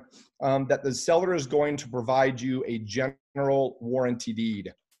 6.1 that the seller is going to provide you a general warranty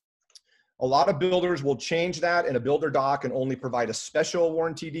deed. A lot of builders will change that in a builder doc and only provide a special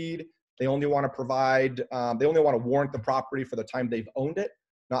warranty deed. They only want to provide, they only want to warrant the property for the time they've owned it,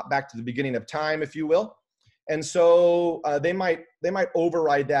 not back to the beginning of time, if you will. And so they might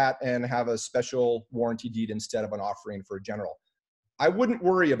override that and have a special warranty deed instead of an offering for a general. I wouldn't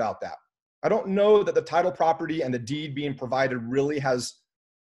worry about that. I don't know that the title property and the deed being provided really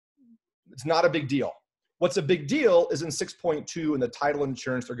it's not a big deal. What's a big deal is in 6.2 and the title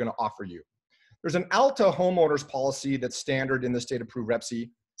insurance they're going to offer you. There's an Alta homeowners policy that's standard in the state approved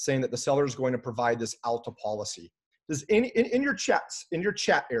REPC saying that the seller is going to provide this Alta policy. Does in your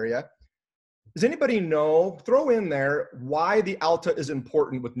chat area, does anybody know, throw in there why the Alta is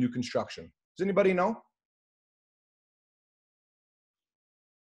important with new construction? Does anybody know?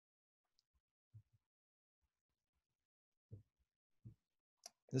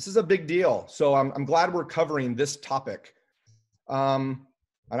 This is a big deal. So I'm glad we're covering this topic. And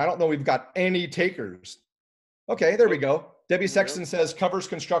I don't know we've got any takers. Okay, there we go. Debbie Sexton says covers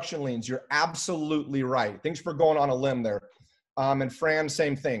construction liens. You're absolutely right. Thanks for going on a limb there. And Fran,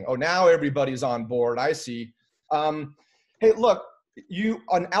 same thing. Oh, now everybody's on board. I see. Hey, look,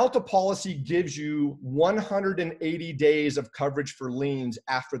 an ALTA policy gives you 180 days of coverage for liens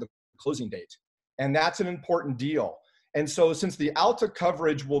after the closing date. And that's an important deal. And so since the ALTA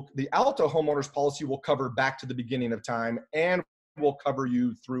the ALTA homeowners policy will cover back to the beginning of time and will cover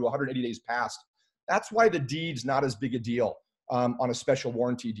you through 180 days past. That's why the deed's not as big a deal on a special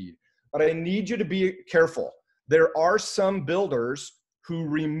warranty deed. But I need you to be careful. There are some builders who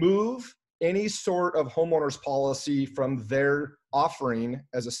remove any sort of homeowners policy from their offering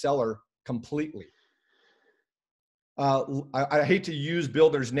as a seller completely. I hate to use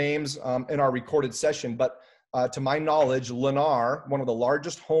builders' names in our recorded session, but to my knowledge, Lennar, one of the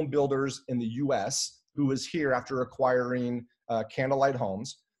largest home builders in the US, who is here after acquiring Candlelight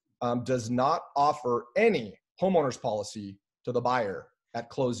Homes, does not offer any homeowners policy to the buyer at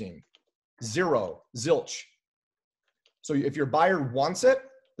closing. Zero, zilch. So if your buyer wants it,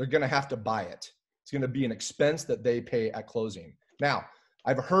 they're gonna have to buy it. It's gonna be an expense that they pay at closing. Now,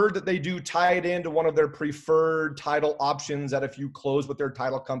 I've heard that they do tie it into one of their preferred title options, that if you close with their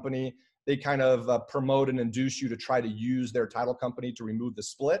title company, they kind of promote and induce you to try to use their title company to remove the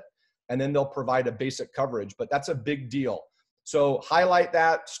split, and then they'll provide a basic coverage, but that's a big deal. So highlight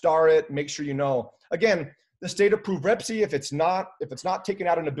that, star it, make sure you know. Again, the state approved REPC, if it's not taken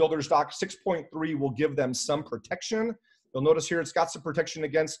out in a builder's doc, 6.3 will give them some protection. You'll notice here it's got some protection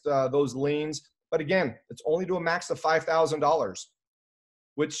against those liens, but again, it's only to a max of $5,000,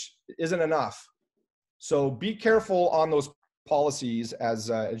 which isn't enough. So be careful on those policies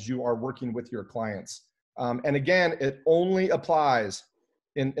as you are working with your clients. And again, it only applies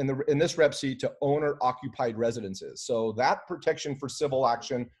in this REPC to owner occupied residences. So that protection for civil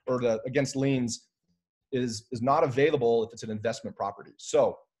action or against liens is not available if it's an investment property.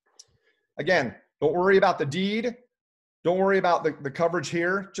 So again, don't worry about the deed. Don't worry about the coverage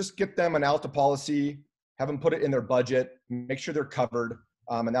here. Just get them an ALTA policy, have them put it in their budget, make sure they're covered,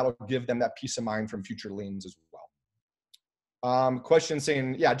 and that'll give them that peace of mind from future liens as well. Question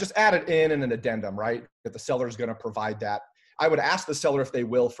saying, yeah, just add it in an addendum, right? That the seller is going to provide that. I would ask the seller if they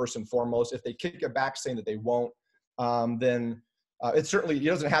will, first and foremost. If they kick it back saying that they won't, then it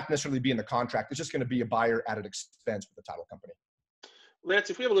doesn't have to necessarily be in the contract. It's just going to be a buyer added expense with the title company. Lance,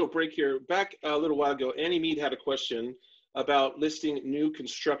 if we have a little break here, back a little while ago, Annie Mead had a question about listing new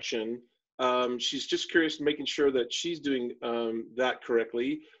construction. She's just curious, making sure that she's doing that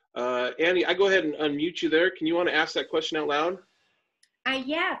correctly. Annie, I go ahead and unmute you there. Can you want to ask that question out loud?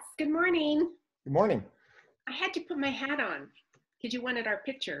 Yes, good morning. Good morning. I had to put my hat on because you wanted our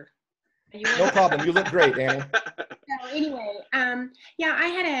picture. No problem, you look great, Annie. So anyway, yeah, I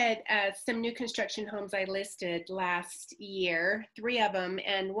had some new construction homes I listed last year, 3 of them,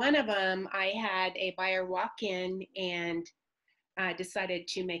 and one of them I had a buyer walk in and decided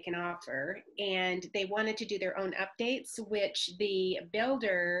to make an offer, and they wanted to do their own updates, which the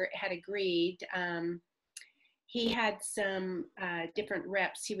builder had agreed. He had some different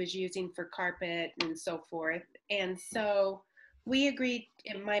reps he was using for carpet and so forth, and so we agreed,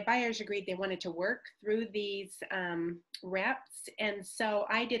 and my buyers agreed they wanted to work through these reps, and so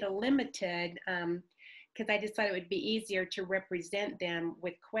I did a limited because I decided it would be easier to represent them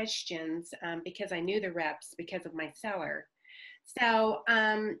with questions because I knew the reps because of my seller. So,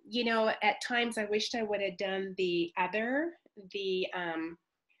 you know, at times I wished I would have done the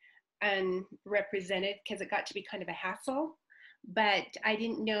unrepresented because it got to be kind of a hassle. But I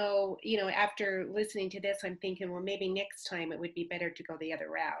didn't know, you know, after listening to this, I'm thinking, well, maybe next time it would be better to go the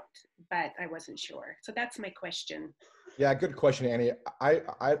other route, but I wasn't sure. So that's my question. Yeah, good question, Annie.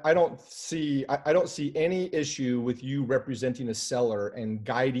 I don't see any issue with you representing a seller and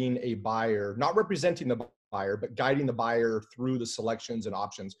guiding a buyer, not representing the buyer, but guiding the buyer through the selections and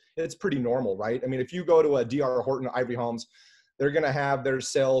options. It's pretty normal, right? I mean, if you go to a D.R. Horton, Ivory Homes, they're going to have their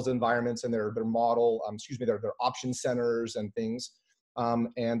sales environments and their model, their option centers and things.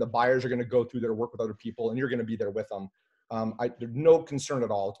 And the buyers are going to go through their work with other people, and you're going to be there with them. There's no concern at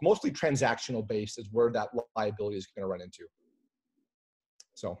all. It's mostly transactional based is where that liability is going to run into.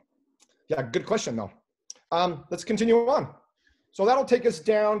 So yeah, good question though. Let's continue on. So that'll take us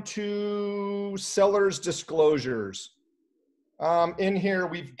down to seller's disclosures. In here,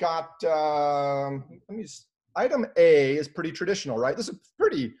 we've got, item A is pretty traditional, right? This is a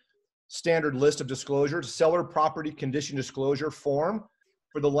pretty standard list of disclosures, seller property condition disclosure form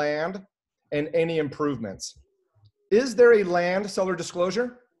for the land and any improvements. Is there a land seller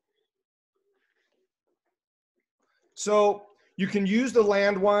disclosure? So you can use the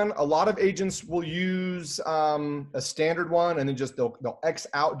land one. A lot of agents will use a standard one and then just they'll X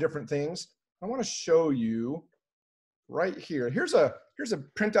out different things. I want to show you right here. Here's a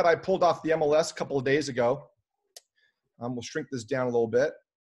printout I pulled off the MLS a couple of days ago. We'll shrink this down a little bit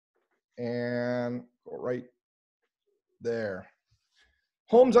and go right there.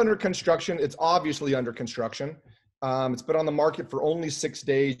 Homes under construction. It's obviously under construction. It's been on the market for only 6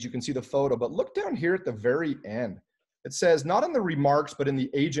 days. You can see the photo, but look down here at the very end. It says, not in the remarks, but in the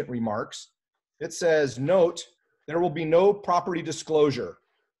agent remarks, it says, note, there will be no property disclosure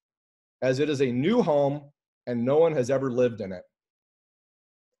as it is a new home and no one has ever lived in it.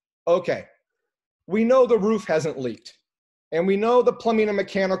 Okay, we know the roof hasn't leaked and we know the plumbing and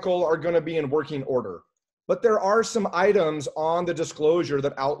mechanical are going to be in working order, but there are some items on the disclosure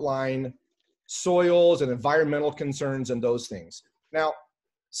that outline soils and environmental concerns and those things. Now,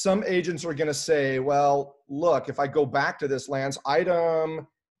 some agents are going to say, well, look, if I go back to this, Lance, item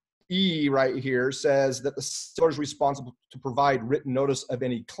E right here says that the seller is responsible to provide written notice of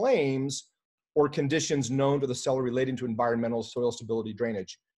any claims or conditions known to the seller relating to environmental, soil stability,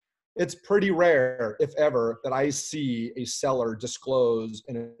 drainage. It's pretty rare, if ever, that I see a seller disclose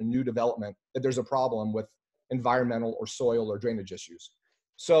in a new development that there's a problem with environmental or soil or drainage issues.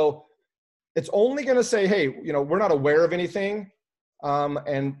 So it's only going to say, hey, you know, we're not aware of anything.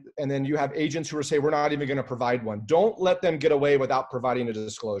 And then you have agents who are saying, we're not even going to provide one. Don't let them get away without providing a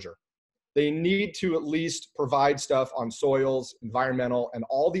disclosure. They need to at least provide stuff on soils, environmental, and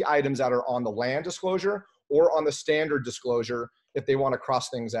all the items that are on the land disclosure or on the standard disclosure if they want to cross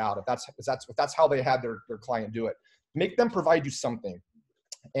things out, if that's how they had their client do it. Make them provide you something.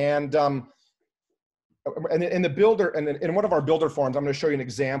 And in the builder, and in one of our builder forums, I'm going to show you an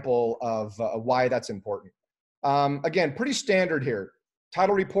example of why that's important. Again, pretty standard here.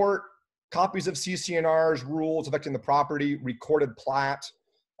 Title report, copies of CC&Rs, rules affecting the property, recorded plat,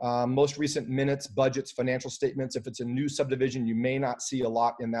 most recent minutes, budgets, financial statements. If it's a new subdivision, you may not see a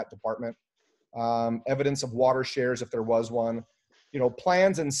lot in that department. Evidence of water shares, if there was one. You know,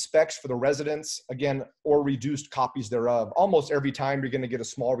 plans and specs for the residents, again, or reduced copies thereof. Almost every time you're going to get a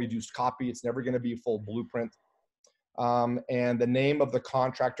small reduced copy. It's never going to be a full blueprint. And the name of the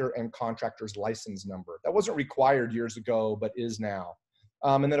contractor and contractor's license number. That wasn't required years ago, but is now.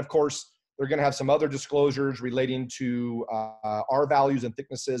 And then, of course, they're going to have some other disclosures relating to R values and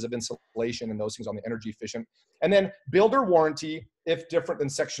thicknesses of insulation and those things on the energy efficient. And then builder warranty, if different than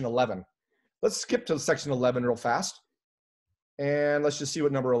Section 11. Let's skip to Section 11 real fast. And let's just see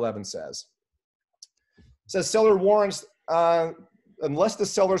what number 11 says. It says seller warrants, unless the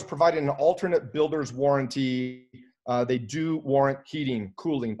seller is providing an alternate builder's warranty, they do warrant heating,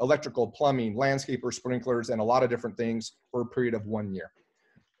 cooling, electrical, plumbing, landscaper, sprinklers, and a lot of different things for a period of 1 year.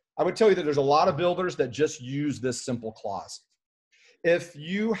 I would tell you that there's a lot of builders that just use this simple clause. If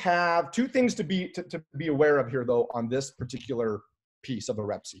you have two things to be aware of here, though, on this particular piece of the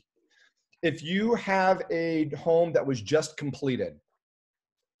REPC. If you have a home that was just completed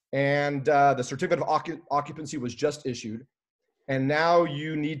and the certificate of occupancy was just issued, and now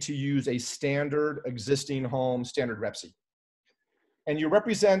you need to use a standard existing home, standard REPC, and you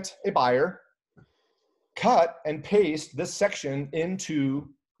represent a buyer, cut and paste this section into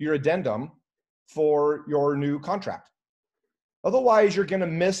your addendum for your new contract. Otherwise, you're going to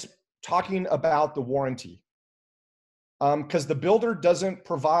miss talking about the warranty. Because the builder doesn't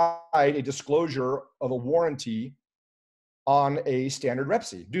provide a disclosure of a warranty on a standard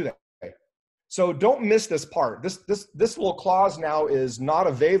REPC, do they? So don't miss this part. This little clause now is not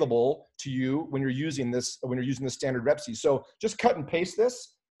available to you when you're using this standard REPC. So just cut and paste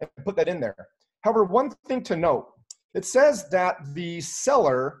this and put that in there. However, one thing to note, it says that the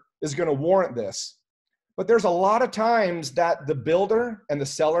seller is going to warrant this, but there's a lot of times that the builder and the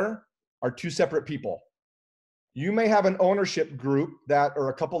seller are two separate people. You may have an ownership group that are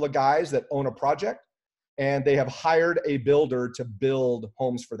a couple of guys that own a project and they have hired a builder to build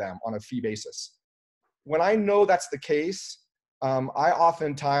homes for them on a fee basis. When I know that's the case, I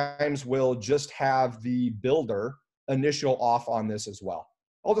oftentimes will just have the builder initial off on this as well.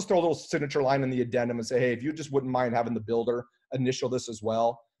 I'll just throw a little signature line in the addendum and say, hey, if you just wouldn't mind having the builder initial this as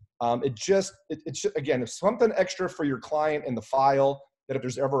well. It's again, it's something extra for your client in the file that if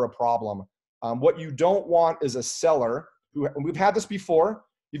there's ever a problem. What you don't want is a seller who, and we've had this before,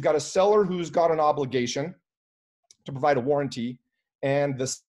 you've got a seller who's got an obligation to provide a warranty, and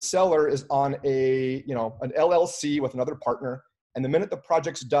the seller is on an LLC with another partner, and the minute the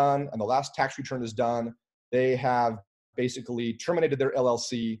project's done and the last tax return is done, they have basically terminated their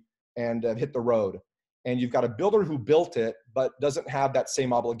LLC and hit the road. And you've got a builder who built it, but doesn't have that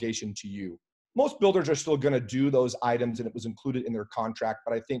same obligation to you. Most builders are still going to do those items, and it was included in their contract,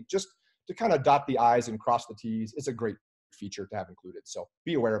 but I think just to kind of dot the I's and cross the T's, it's a great feature to have included. So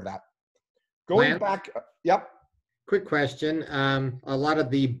be aware of that. Going back, yep. Quick question. A lot of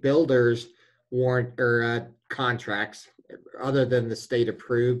the builders warrant or contracts, other than the state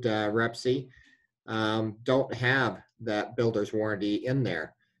approved REPC, don't have that builder's warranty in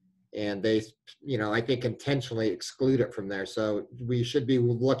there. And they, I think intentionally exclude it from there. So we should be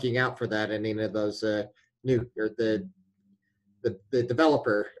looking out for that in any of those new or the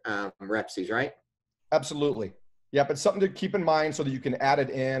developer REPCs, right? Absolutely. Yep, it's something to keep in mind so that you can add it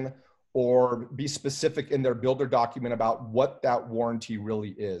in or be specific in their builder document about what that warranty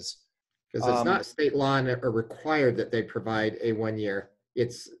really is. Because it's not state law or required that they provide a 1 year.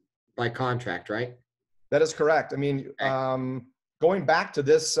 It's by contract, right? That is correct. I mean, going back to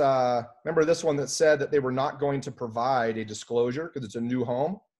this, remember this one that said that they were not going to provide a disclosure because it's a new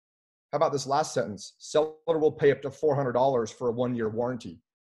home? How about this last sentence? Seller will pay up to $400 for a 1 year warranty.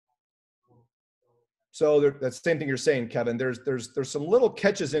 So that's the same thing you're saying, Kevin. There's some little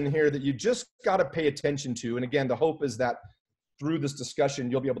catches in here that you just got to pay attention to. And again, the hope is that through this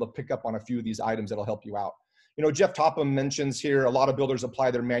discussion, you'll be able to pick up on a few of these items that'll help you out. Jeff Topham mentions here, a lot of builders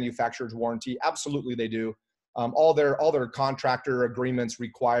apply their manufacturer's warranty. Absolutely they do. All their contractor agreements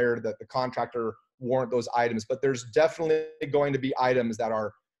require that the contractor warrant those items, but there's definitely going to be items that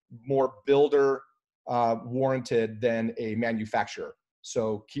are more builder warranted than a manufacturer.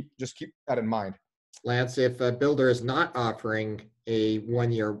 So just keep that in mind. Lance, if a builder is not offering a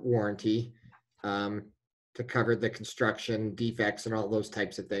 1 year warranty to cover the construction defects and all those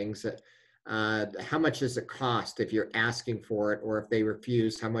types of things, how much does it cost if you're asking for it, or if they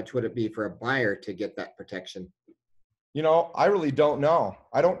refuse, how much would it be for a buyer to get that protection? I really don't know.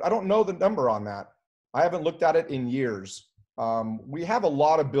 I don't know the number on that. I haven't looked at it in years. We have a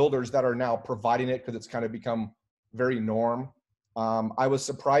lot of builders that are now providing it because it's kind of become very norm. I was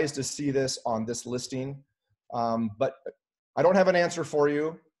surprised to see this on this listing, but I don't have an answer for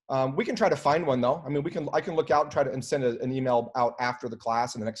you. We can try to find one though. I mean, I can look out and try to send an email out after the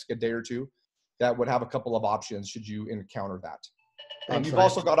class in the next day or two that would have a couple of options should you encounter that. You've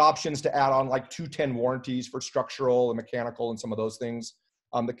also got options to add on like 210 warranties for structural and mechanical and some of those things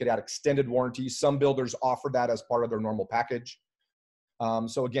that could add extended warranties. Some builders offer that as part of their normal package.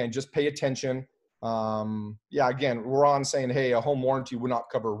 So again, just pay attention. Again, we're on saying, hey, a home warranty would not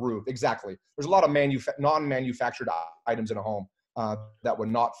cover a roof. Exactly. There's a lot of non-manufactured items in a home that would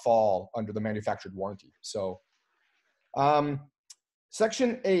not fall under the manufactured warranty. So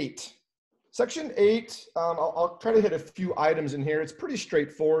Section 8. Section 8, I'll try to hit a few items in here. It's pretty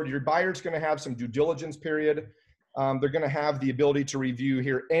straightforward. Your buyer's going to have some due diligence period. They're going to have the ability to review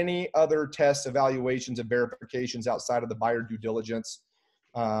here any other tests, evaluations, and verifications outside of the buyer due diligence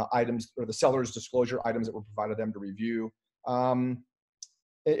items or the seller's disclosure items that were provided them to review.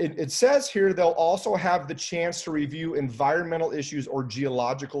 It says here they'll also have the chance to review environmental issues or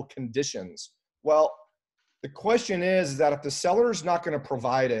geological conditions. Well, the question is that if the seller is not going to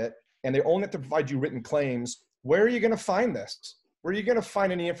provide it and they only have to provide you written claims, where are you going to find this? Where are you going to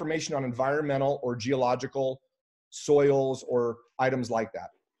find any information on environmental or geological soils or items like that?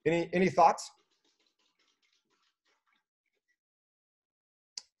 Any thoughts?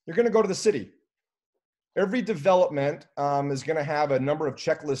 You're going to go to the city. Every development is going to have a number of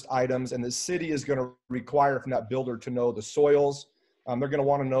checklist items, and the city is going to require from that builder to know the soils. They're going to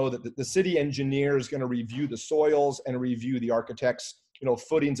want to know that the city engineer is going to review the soils and review the architect's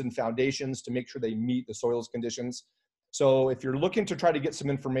footings and foundations to make sure they meet the soils conditions. So if you're looking to try to get some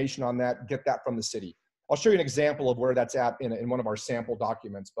information on that, get that from the city. I'll show you an example of where that's at in one of our sample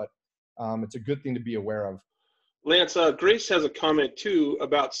documents, but it's a good thing to be aware of. Lance, Grace has a comment too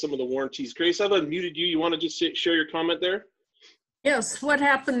about some of the warranties. Grace, I've unmuted you. You want to just share your comment there? Yes, what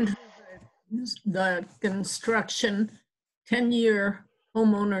happened to the construction 10-year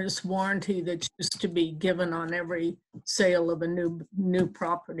homeowner's warranty that used to be given on every sale of a new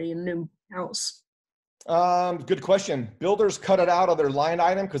property, a new house? Good question. Builders cut it out of their line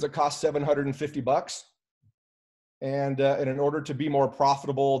item because it costs $750. And in order to be more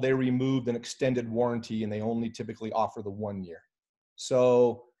profitable, they removed an extended warranty and they only typically offer the 1 year.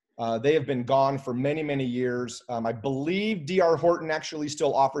 So they have been gone for many, many years. I believe D.R. Horton actually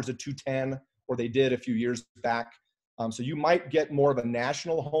still offers a 210, or they did a few years back. So you might get more of a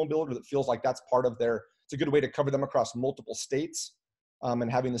national home builder that feels like that's part of it's a good way to cover them across multiple states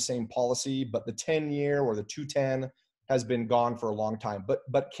and having the same policy. But the 10-year or the 210 has been gone for a long time,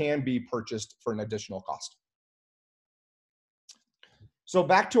 but can be purchased for an additional cost. So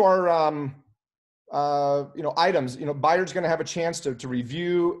back to our items. Buyer's going to have a chance to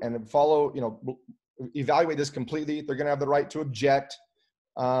review and follow. Evaluate this completely. They're going to have the right to object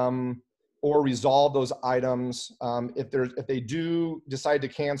or resolve those items. If they do decide to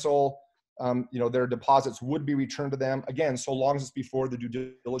cancel, their deposits would be returned to them. Again, so long as it's before the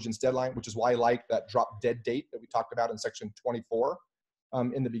due diligence deadline, which is why I like that drop dead date that we talked about in section 24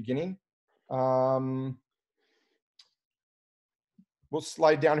 in the beginning. We'll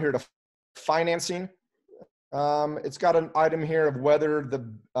slide down here to financing. It's got an item here of whether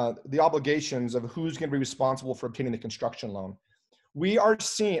the obligations of who's going to be responsible for obtaining the construction loan. We are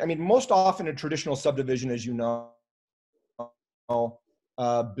seeing, I mean, most often in traditional subdivision, as you know,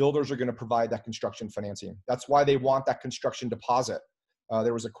 builders are going to provide that construction financing. That's why they want that construction deposit.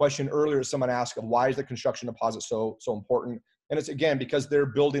 There was a question earlier, someone asked, why is the construction deposit so important? And it's, again, because they're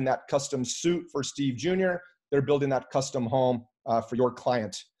building that custom suit for Steve Jr. They're building that custom home for your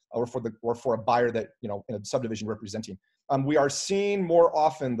client or for a buyer that, in a subdivision representing. We are seeing more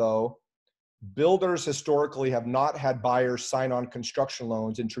often, though, builders historically have not had buyers sign on construction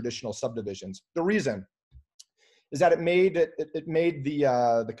loans in traditional subdivisions. The reason is that it made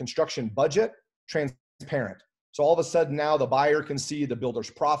the construction budget transparent. So all of a sudden now the buyer can see the builder's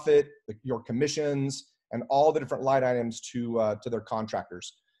profit, your commissions, and all the different line items to their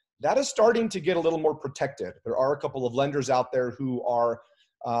contractors. That is starting to get a little more protected. There are a couple of lenders out there who are,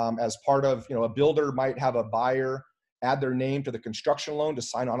 as part of, a builder might have a buyer add their name to the construction loan to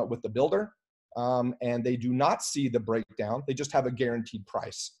sign on it with the builder, and they do not see the breakdown. They just have a guaranteed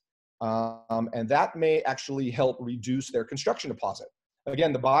price. And that may actually help reduce their construction deposit.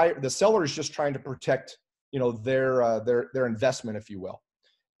 Again, the seller is just trying to protect, their investment, if you will.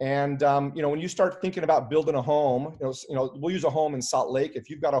 And when you start thinking about building a home, we'll use a home in Salt Lake. If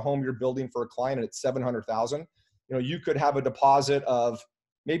you've got a home you're building for a client and it's $700,000, you could have a deposit of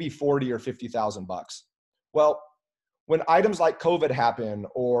maybe $40,000 or $50,000. Well, when items like COVID happen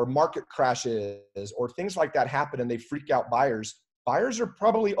or market crashes or things like that happen and they freak out buyers are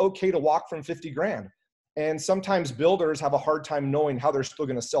probably okay to walk from 50 grand. And sometimes builders have a hard time knowing how they're still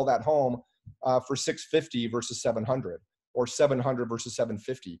going to sell that home for 650 versus 700 or 700 versus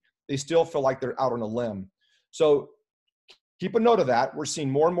 750. They still feel like they're out on a limb. So keep a note of that. We're seeing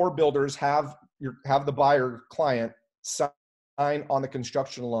more and more builders have the buyer client sign on the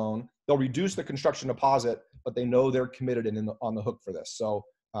construction loan. They'll reduce the construction deposit, but they know they're committed and on the hook for this. So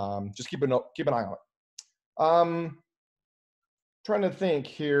just keep an eye on it. Trying to think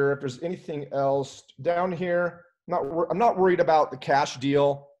here if there's anything else down here. I'm not worried about the cash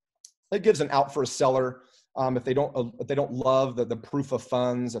deal. It gives an out for a seller if they don't love the proof of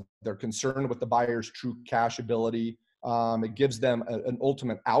funds, if they're concerned with the buyer's true cash ability. It gives them an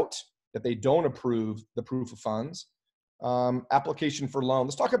ultimate out if they don't approve the proof of funds. Application for loan.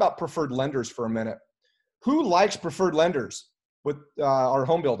 Let's talk about preferred lenders for a minute. Who likes preferred lenders with our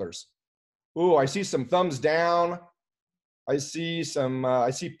home builders? Ooh, I see some thumbs down. I see some,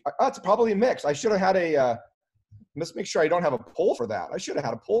 it's probably mixed. I should have had let's make sure I don't have a poll for that. I should have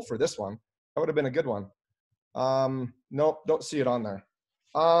had a poll for this one. That would have been a good one. Nope, don't see it on there.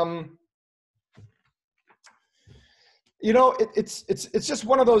 It's just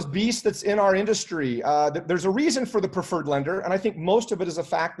one of those beasts that's in our industry. There's a reason for the preferred lender, and I think most of it is a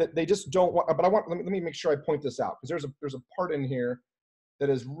fact that they just don't want, but let me make sure I point this out, because there's a part in here that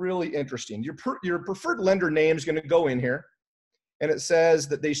is really interesting. Your preferred lender name is going to go in here, and it says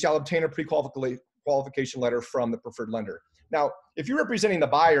that they shall obtain a pre-qualification letter from the preferred lender. Now, if you're representing the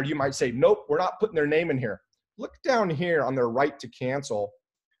buyer, you might say, nope, we're not putting their name in here. Look down here on their right to cancel.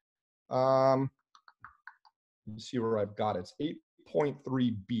 Let me see where I've got it. It's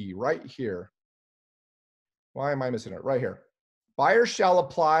 8.3B right here. Why am I missing it? Right here. Buyer shall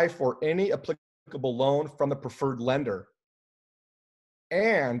apply for any applicable loan from the preferred lender,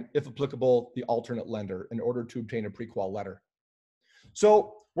 and if applicable, the alternate lender, in order to obtain a pre-qual letter.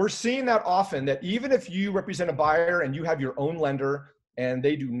 So we're seeing that often, that even if you represent a buyer and you have your own lender and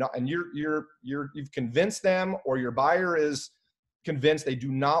they do not, and you've convinced them, or your buyer is convinced they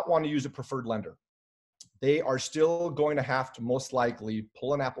do not want to use a preferred lender, they are still going to have to most likely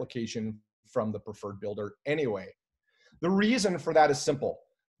pull an application from the preferred builder anyway. The reason for that is simple.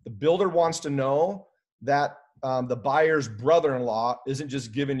 The builder wants to know that the buyer's brother-in-law isn't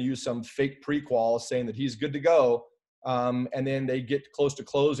just giving you some fake pre-qual saying that he's good to go, and then they get close to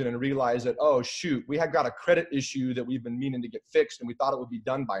closing and realize that, oh shoot, we had got a credit issue that we've been meaning to get fixed and we thought it would be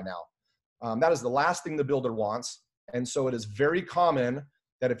done by now. That is the last thing the builder wants. And so it is very common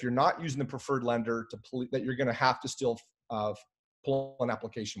that if you're not using the preferred lender, that you're going to have to still pull an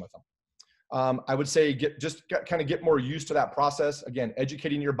application with them. I would say kind of get more used to that process. Again,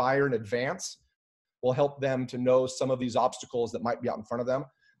 educating your buyer in advance will help them to know some of these obstacles that might be out in front of them.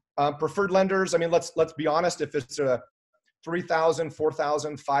 Preferred lenders, I mean, let's be honest, if it's a $3,000,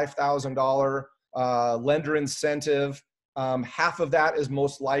 $4,000, $5,000 lender incentive, Half of that is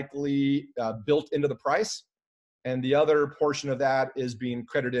most likely built into the price, and the other portion of that is being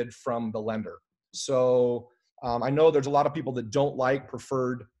credited from the lender. So I know there's a lot of people that don't like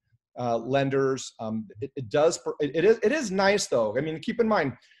preferred lenders. It is nice though. I mean, keep in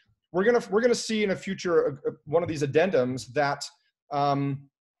mind, we're gonna see in a future one of these addendums that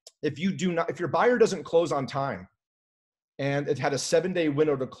if your buyer doesn't close on time, and it had a 7-day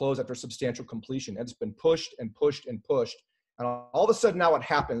window to close after substantial completion, and it's been pushed and pushed and pushed, and all of a sudden now it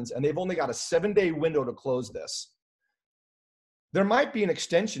happens, and they've only got a 7-day window to close this. There might be an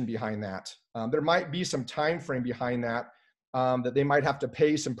extension behind that. There might be some time frame behind that that they might have to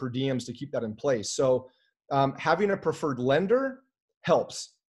pay some per diems to keep that in place. So having a preferred lender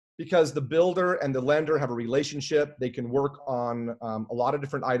helps, because the builder and the lender have a relationship. They can work on a lot of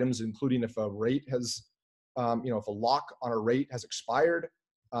different items, including if a rate has, if a lock on a rate has expired.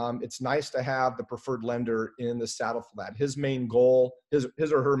 It's nice to have the preferred lender in the saddle for that. His main goal, his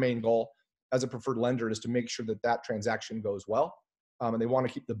or her main goal as a preferred lender, is to make sure that that transaction goes well, and they want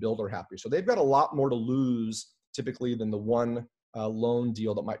to keep the builder happy. So they've got a lot more to lose typically than the one loan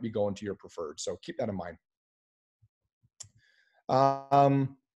deal that might be going to your preferred. So keep that in mind.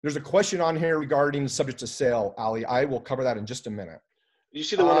 There's a question on here regarding subject to sale, Ali. I will cover that in just a minute. You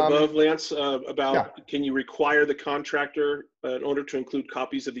see the one above, Lance, about yeah. Can you require the contractor in order to include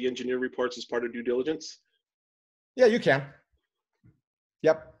copies of the engineer reports as part of due diligence? Yeah, you can.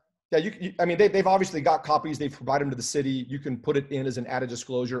 Yep. Yeah, I mean, they've obviously got copies. They've provided them to the city. You can put it in as an added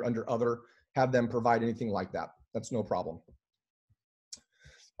disclosure under other, have them provide anything like that. That's no problem.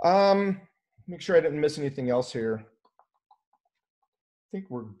 Make sure I didn't miss anything else here. I think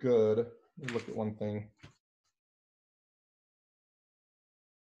we're good. Let me look at one thing.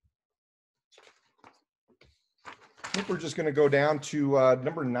 I think we're just going to go down to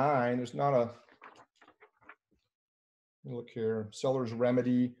number 9. There's not a, let me look here, seller's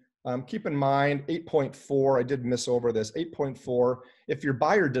remedy. Keep in mind 8.4, I did miss over this, 8.4, if your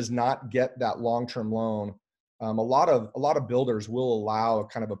buyer does not get that long-term loan, a lot of builders will allow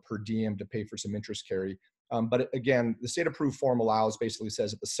kind of a per diem to pay for some interest carry. But again, the state approved form basically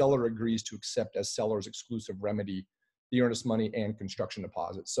says that the seller agrees to accept as seller's exclusive remedy the earnest money and construction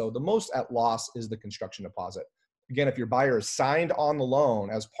deposit. So the most at loss is the construction deposit. Again, if your buyer is signed on the loan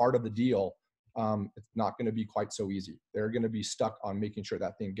as part of the deal, it's not going to be quite so easy. They're going to be stuck on making sure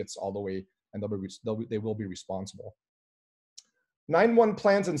that thing gets all the way, and they will be responsible. 9.1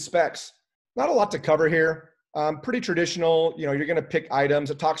 plans and specs. Not a lot to cover here. Pretty traditional. You're going to pick items.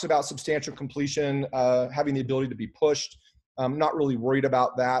 It talks about substantial completion, having the ability to be pushed. Not really worried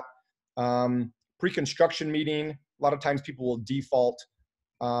about that. Pre-construction meeting. A lot of times people will default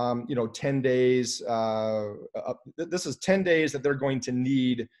 10 days. This is 10 days that they're going to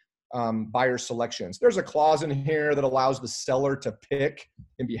need buyer selections. There's a clause in here that allows the seller to pick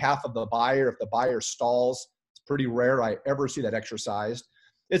in behalf of the buyer if the buyer stalls. It's pretty rare I ever see that exercised.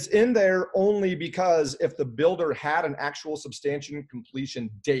 It's in there only because if the builder had an actual substantial completion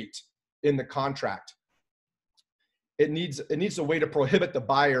date in the contract, it needs a way to prohibit the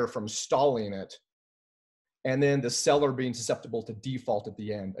buyer from stalling it, and then the seller being susceptible to default at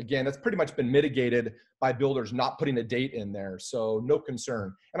the end. Again, that's pretty much been mitigated by builders not putting a date in there, so no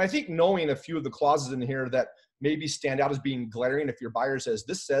concern. And I think knowing a few of the clauses in here that maybe stand out as being glaring, if your buyer says,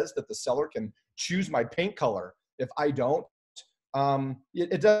 this says that the seller can choose my paint color if I don't,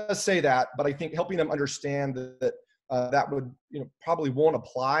 it does say that, but I think helping them understand that that would, probably won't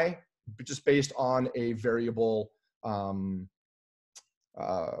apply, but just based on a variable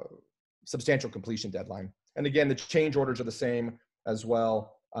substantial completion deadline. And again, the change orders are the same as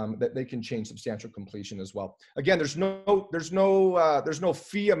well. That they can change substantial completion as well. Again, there's no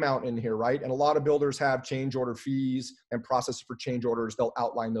fee amount in here, right? And a lot of builders have change order fees and processes for change orders. They'll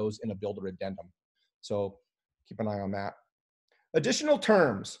outline those in a builder addendum. So keep an eye on that. Additional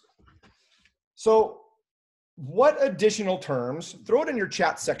terms. So what additional terms, throw it in your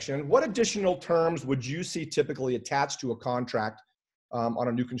chat section, what additional terms would you see typically attached to a contract on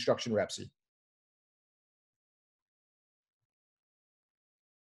a new construction REPC?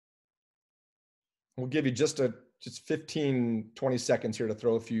 We'll give you just 15, 20 seconds here to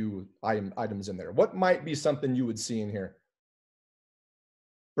throw a few items in there. What might be something you would see in here?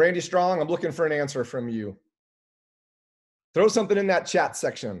 Brandy Strong, I'm looking for an answer from you. Throw something in that chat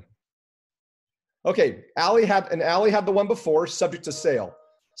section. Okay, Allie had the one before, subject to sale.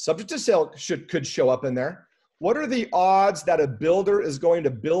 Subject to sale could show up in there. What are the odds that a builder is going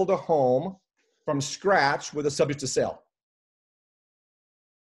to build a home from scratch with a subject to sale?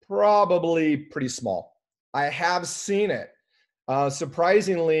 Probably pretty small. I have seen it.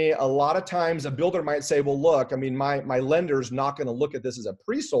 Surprisingly, a lot of times a builder might say, well, look, I mean, my lender's not going to look at this as a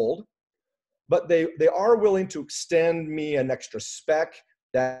pre-sold, but they are willing to extend me an extra spec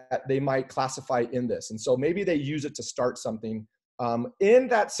that they might classify in this. And so maybe they use it to start something. In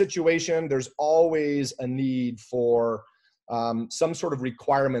that situation, there's always a need for some sort of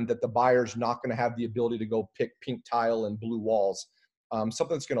requirement that the buyer's not going to have the ability to go pick pink tile and blue walls.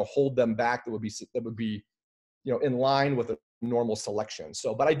 Something that's going to hold them back that would be, you know, in line with a normal selection.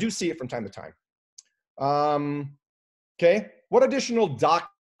 So, but I do see it from time to time. Okay, what additional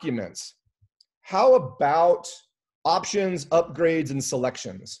documents? How about options, upgrades, and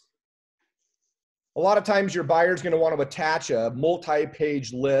selections? A lot of times your buyer's going to want to attach a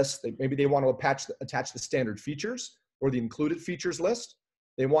multi-page list. Maybe they want to attach the standard features or the included features list.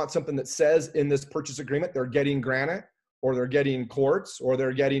 They want something that says in this purchase agreement they're getting granite, or they're getting quartz, or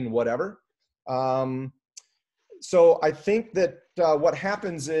they're getting whatever. So I think that what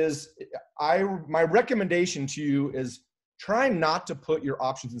happens is, my recommendation to you is try not to put your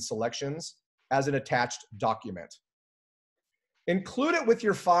options and selections as an attached document. Include it with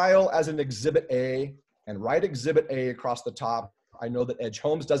your file as an Exhibit A and write Exhibit A across the top. I know that Edge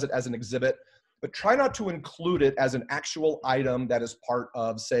Homes does it as an exhibit, but try not to include it as an actual item that is part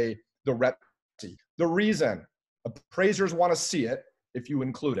of, say, the REPC. The reason appraisers want to see it if you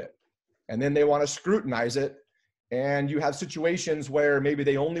include it, and then they want to scrutinize it. And you have situations where maybe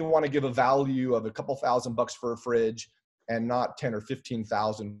they only want to give a value of a couple $1,000 for a fridge and not 10 or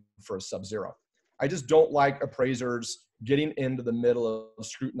 15,000 for a Sub-Zero. I just don't like appraisers getting into the middle of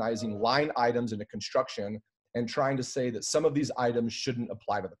scrutinizing line items into construction and trying to say that some of these items shouldn't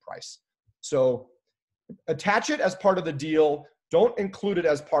apply to the price. So attach it as part of the deal. Don't include it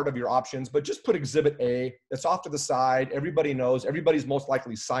as part of your options, but just put Exhibit A. It's off to the side. Everybody knows. Everybody's most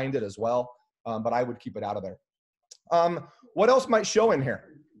likely signed it as well, but I would keep it out of there. What else might show in here?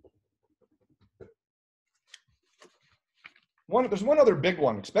 There's one other big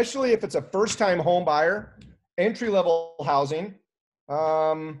one, especially if it's a first-time home buyer, entry-level housing.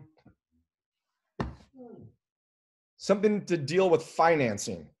 Something to deal with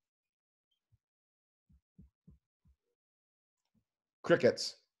financing.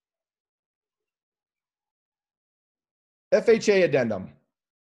 Crickets. FHA addendum.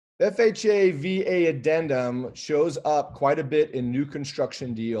 FHA VA addendum shows up quite a bit in new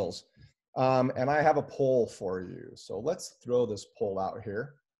construction deals. And I have a poll for you. So let's throw this poll out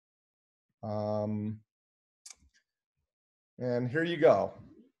here. And here you go.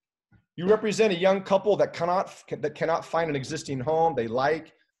 You represent a young couple that cannot find an existing home they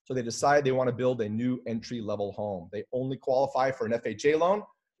like, so they decide they want to build a new entry-level home. They only qualify for an FHA loan.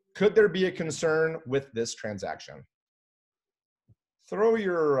 Could there be a concern with this transaction? Throw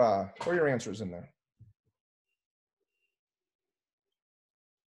your answers in there.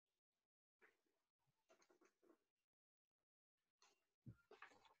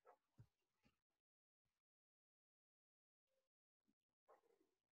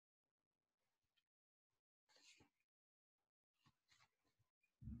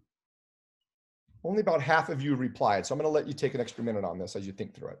 Only about half of you replied, so I'm going to let you take an extra minute on this as you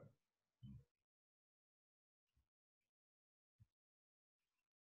think through it.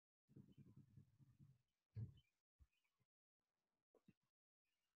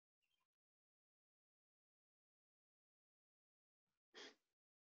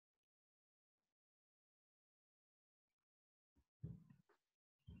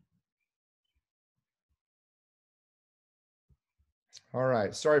 All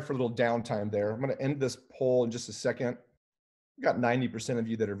right, sorry for a little downtime there. I'm going to end this poll in just a second. We've got 90% of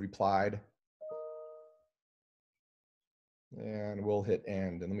you that have replied. And we'll hit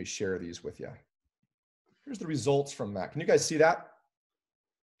end, and let me share these with you. Here's the results from that. Can you guys see that?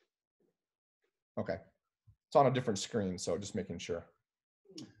 Okay, it's on a different screen, so just making sure.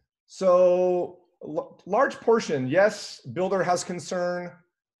 So large portion, yes, builder has concern.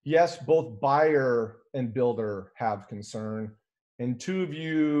 Yes, both buyer and builder have concern. And 2 of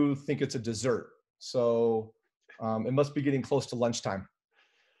you think it's a dessert. So it must be getting close to lunchtime.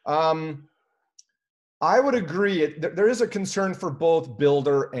 I would agree. There is a concern for both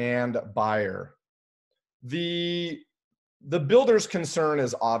builder and buyer. The builder's concern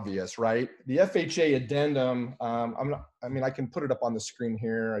is obvious, right? The FHA addendum, I can put it up on the screen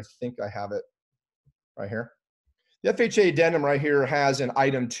here. I think I have it right here. The FHA addendum right here has an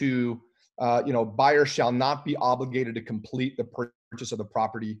item 2, buyer shall not be obligated to complete the purchase of the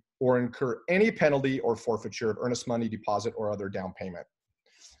property or incur any penalty or forfeiture of earnest money, deposit, or other down payment.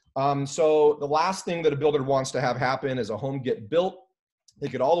 So the last thing that a builder wants to have happen is a home get built,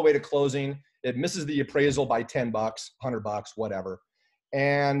 take it all the way to closing, it misses the appraisal by 10 bucks, 100 bucks, whatever.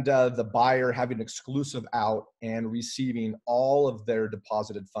 And the buyer having exclusive out and receiving all of their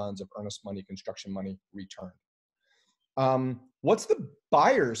deposited funds of earnest money, construction money returned. What's the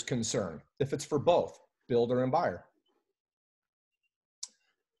buyer's concern if it's for both builder and buyer?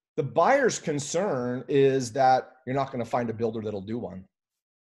 The buyer's concern is that you're not going to find a builder that'll do one.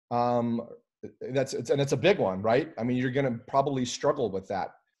 It's a big one, right? I mean, you're going to probably struggle with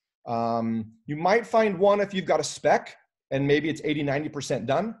that. You might find one if you've got a spec and maybe it's 80, 90%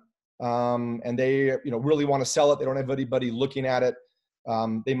 done. And they, really want to sell it. They don't have anybody looking at it.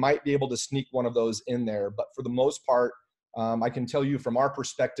 They might be able to sneak one of those in there. But for the most part, I can tell you from our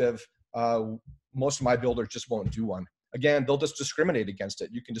perspective, most of my builders just won't do one. Again, they'll just discriminate against it.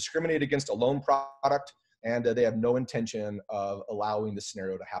 You can discriminate against a loan product, and they have no intention of allowing the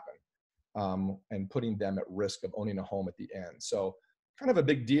scenario to happen and putting them at risk of owning a home at the end. So kind of a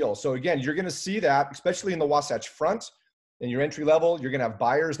big deal. So again, you're going to see that, especially in the Wasatch Front, in your entry level, you're going to have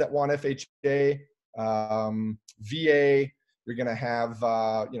buyers that want FHA, VA. You're going to have,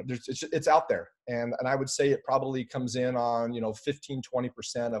 it's out there. And I would say it probably comes in on, 15,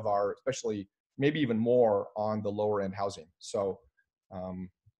 20% of our, especially maybe even more on the lower end housing. So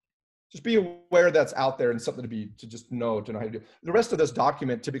just be aware that's out there and something to just know how to do. The rest of this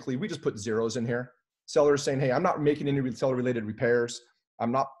document, typically we just put zeros in here. Sellers saying, hey, I'm not making any seller related repairs.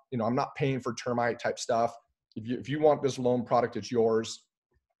 I'm not paying for termite type stuff. If you want this loan product, it's yours.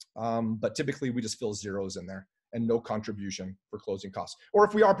 But typically we just fill zeros in there and no contribution for closing costs. Or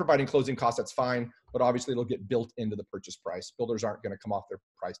if we are providing closing costs, that's fine, but obviously it'll get built into the purchase price. Builders aren't going to come off their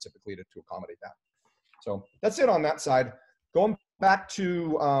price typically to accommodate that. So that's it on that side. Going back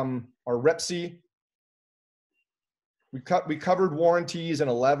to our REPC, we covered warranties in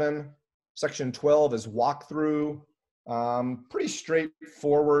 11. Section 12 is walkthrough. Pretty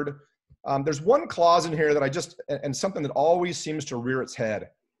straightforward. There's one clause in here that and something that always seems to rear its head.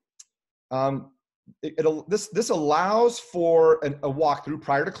 This allows for a walkthrough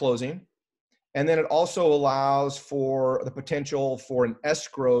prior to closing, and then it also allows for the potential for an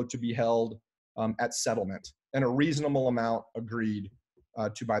escrow to be held at settlement and a reasonable amount agreed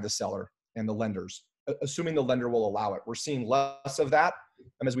to by the seller and the lenders, assuming the lender will allow it. We're seeing less of that.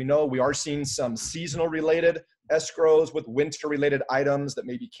 And as we know, we are seeing some seasonal related escrows with winter related items that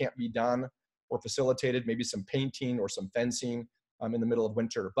maybe can't be done or facilitated, maybe some painting or some fencing in the middle of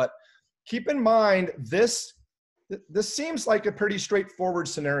winter. But keep in mind, this seems like a pretty straightforward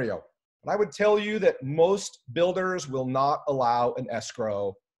scenario. But I would tell you that most builders will not allow an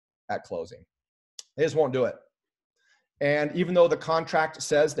escrow at closing. They just won't do it. And even though the contract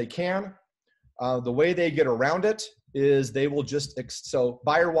says they can, the way they get around it is they will just, so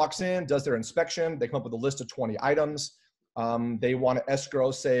buyer walks in, does their inspection, they come up with a list of 20 items. They want to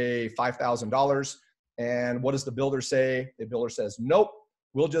escrow, say, $5,000. And what does the builder say? The builder says, nope,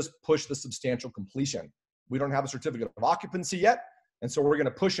 we'll just push the substantial completion. We don't have a certificate of occupancy yet, and so we're going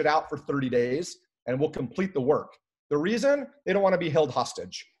to push it out for 30 days, and we'll complete the work. The reason? They don't want to be held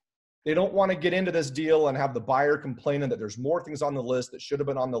hostage. They don't want to get into this deal and have the buyer complaining that there's more things on the list that should have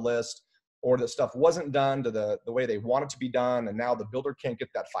been on the list, or that stuff wasn't done to the way they want it to be done, and now the builder can't get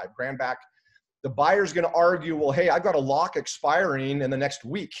that $5,000 back. The buyer's going to argue, well, hey, I've got a lock expiring in the next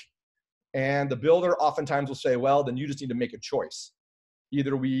week. And the builder oftentimes will say, well, then you just need to make a choice.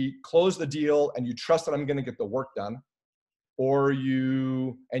 Either we close the deal and you trust that I'm going to get the work done, or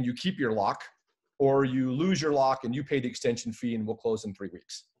you keep your lock, or you lose your lock and you pay the extension fee and we'll close in 3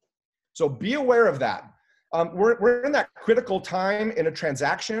 weeks. So be aware of that. We're in that critical time in a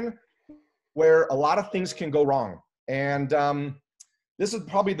transaction where a lot of things can go wrong. And this is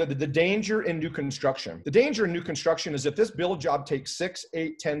probably the danger in new construction. The danger in new construction is if this build job takes 6,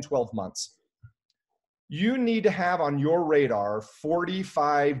 8, 10, 12 months, you need to have on your radar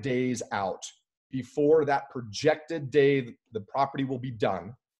 45 days out before that projected day the property will be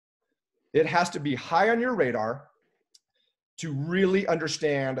done. It has to be high on your radar to really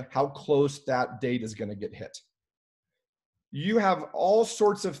understand how close that date is going to get hit. You have all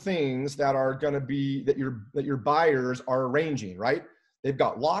sorts of things that are going to be that your buyers are arranging, right? They've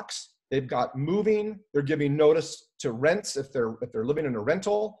got locks, they've got moving, they're giving notice to rents if they're living in a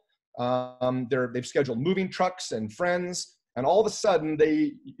rental. They've scheduled moving trucks and friends, and all of a sudden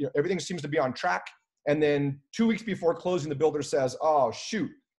everything seems to be on track. And then 2 weeks before closing, the builder says, oh shoot,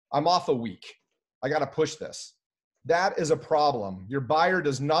 I'm off a week. I got to push this. That is a problem. Your buyer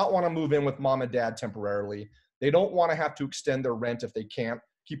does not want to move in with mom and dad temporarily. They don't want to have to extend their rent if they can't.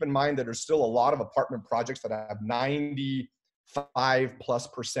 Keep in mind that there's still a lot of apartment projects that have 95+%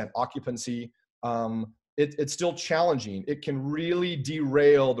 occupancy. it's still challenging. It can really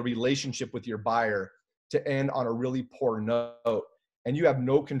derail the relationship with your buyer to end on a really poor note, and you have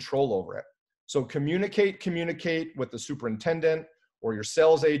no control over it. So communicate with the superintendent or your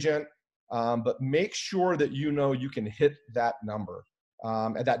sales agent, but make sure that you know you can hit that number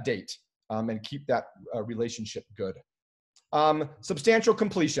at that date and keep that relationship good. Substantial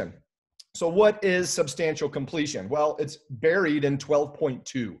completion. So what is substantial completion? Well, it's buried in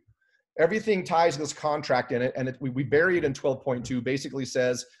 12.2. Everything ties this contract in it, and we bury it in 12.2, basically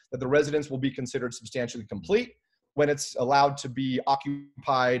says that the residence will be considered substantially complete when it's allowed to be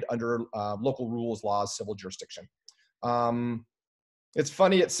occupied under local rules, laws, civil jurisdiction. It's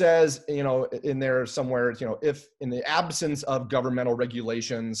funny, it says, you know, in there somewhere, you know, if in the absence of governmental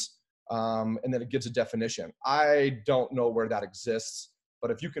regulations, and then it gives a definition. I don't know where that exists, but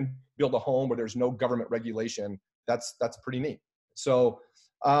if you can build a home where there's no government regulation, that's pretty neat. So,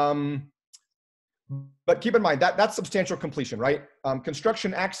 but keep in mind that's substantial completion, right?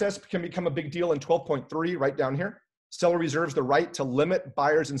 Construction access can become a big deal in 12.3 right down here. Seller reserves the right to limit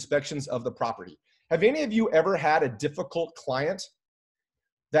buyers' inspections of the property. Have any of you ever had a difficult client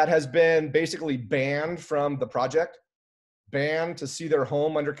that has been basically banned from the project, banned to see their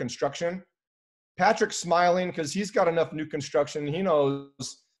home under construction? Patrick's smiling because he's got enough new construction. He knows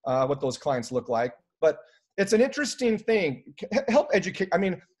what those clients look like, but it's an interesting thing. Help educate. I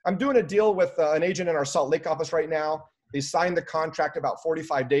mean, I'm doing a deal with an agent in our Salt Lake office right now. They signed the contract about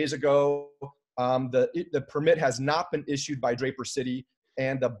 45 days ago. The permit has not been issued by Draper City,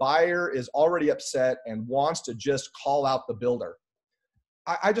 and the buyer is already upset and wants to just call out the builder.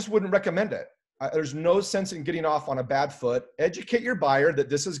 I just wouldn't recommend it. There's no sense in getting off on a bad foot. Educate your buyer that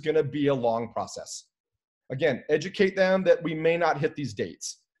this is going to be a long process. Again, educate them that we may not hit these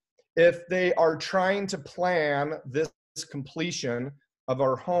dates. If they are trying to plan this completion of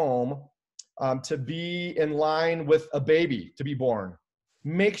our home to be in line with a baby to be born,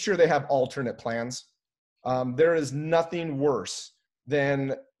 make sure they have alternate plans. There is nothing worse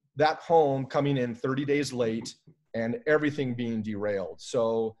than that home coming in 30 days late and everything being derailed.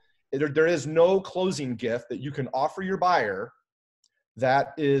 So there is no closing gift that you can offer your buyer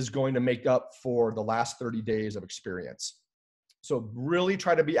that is going to make up for the last 30 days of experience. So really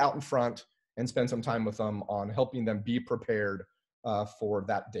try to be out in front and spend some time with them on helping them be prepared for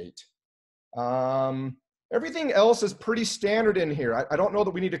that date. Everything else is pretty standard in here. I don't know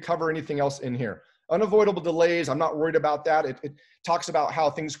that we need to cover anything else in here. Unavoidable delays, I'm not worried about that. It talks about how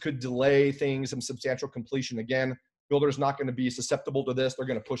things could delay things and substantial completion. Again, builder's not going to be susceptible to this. They're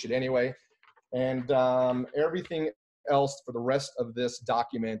going to push it anyway. And everything else for the rest of this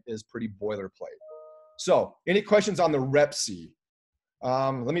document is pretty boilerplate. So any questions on the REPC?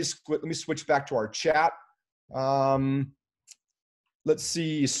 Let me switch back to our chat. Let's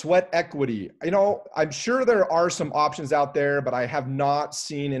see, sweat equity. You know, I'm sure there are some options out there, but I have not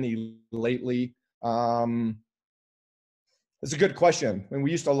seen any lately. It's a good question. I mean,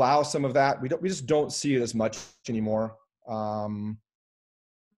 we used to allow some of that. We just don't see it as much anymore.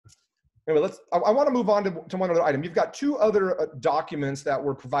 Anyway, I want to move on to one other item. You've got two other documents that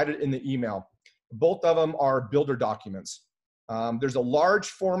were provided in the email. Both of them are builder documents. There's a large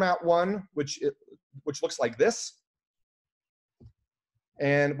format one, which looks like this,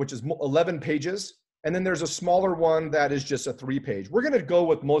 and which is 11 pages. And then there's a smaller one that is just a 3-page. We're going to go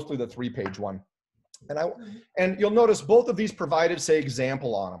with mostly the 3-page one. And you'll notice both of these provided say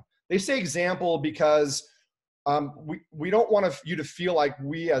example on them. They say example because we don't want you to feel like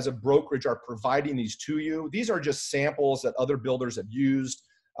we as a brokerage are providing these to you. These are just samples that other builders have used.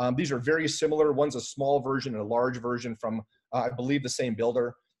 These are very similar. One's a small version and a large version from, I believe, the same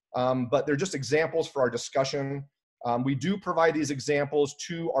builder. But they're just examples for our discussion. We do provide these examples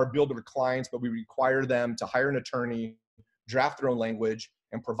to our builder clients, but we require them to hire an attorney, draft their own language,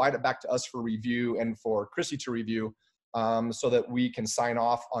 and provide it back to us for review and for Chrissy to review so that we can sign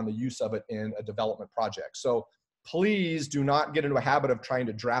off on the use of it in a development project. So please do not get into a habit of trying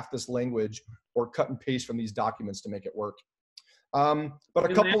to draft this language or cut and paste from these documents to make it work. But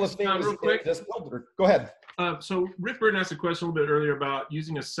a couple of things. Real quick. Go ahead. So Rick Burton asked a question a little bit earlier about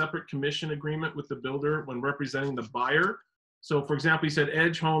using a separate commission agreement with the builder when representing the buyer. So for example, he said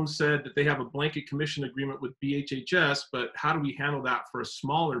Edge Homes said that they have a blanket commission agreement with BHHS, but how do we handle that for a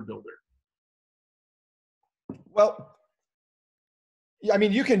smaller builder? Well, I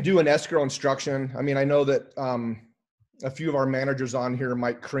mean, you can do an escrow instruction. I mean, I know that a few of our managers on here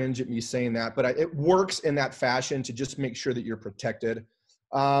might cringe at me saying that, but it works in that fashion to just make sure that you're protected.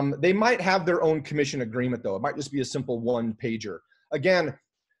 They might have their own commission agreement though. It might just be a simple 1-pager. Again,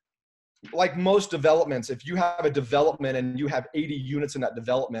 like most developments, if you have a development and you have 80 units in that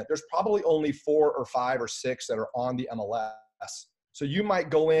development, there's probably only 4 or 5 or 6 that are on the MLS. So you might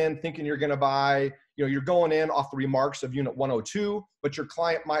go in thinking you're going to buy, you're going in off the remarks of unit 102, but your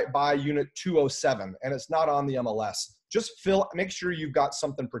client might buy unit 207 and it's not on the MLS. Just make sure you've got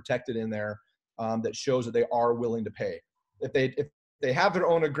something protected in there that shows that they are willing to pay. If they have their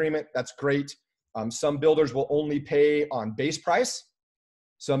own agreement, that's great. Some builders will only pay on base price.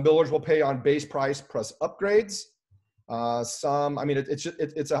 Some builders will pay on base price plus upgrades. It's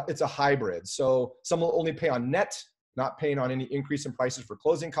a hybrid. So some will only pay on net, not paying on any increase in prices for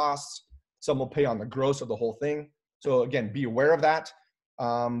closing costs. Some will pay on the gross of the whole thing. So again, be aware of that.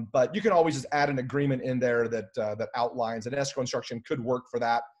 But you can always just add an agreement in there that outlines, and escrow instruction could work for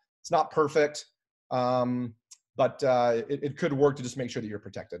that. It's not perfect, but it could work to just make sure that you're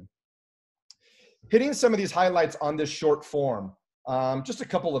protected. Hitting some of these highlights on this short form. Just a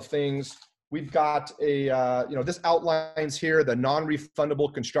couple of things. We've got this outlines here the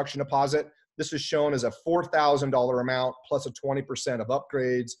non-refundable construction deposit. This is shown as a $4,000 amount plus a 20% of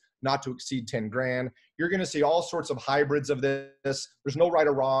upgrades, not to exceed 10 grand. You're going to see all sorts of hybrids of this. There's no right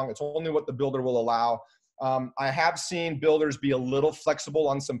or wrong. It's only what the builder will allow. I have seen builders be a little flexible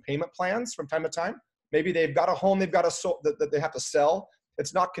on some payment plans from time to time. Maybe they've got a home that they have to sell.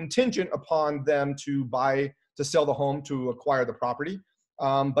 It's not contingent upon them to sell the home to acquire the property,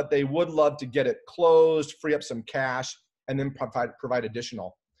 but they would love to get it closed, free up some cash, and then provide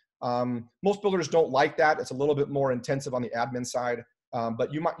additional. Most builders don't like that. It's a little bit more intensive on the admin side,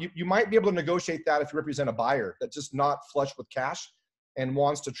 but you might be able to negotiate that if you represent a buyer that's just not flush with cash and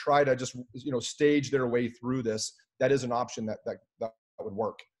wants to try to just stage their way through this. That is an option that would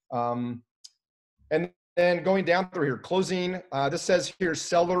work. And then going down through here, closing, this says here,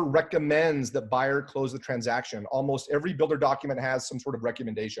 seller recommends that buyer close the transaction. Almost every builder document has some sort of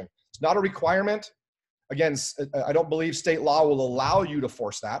recommendation. It's not a requirement. Again, I don't believe state law will allow you to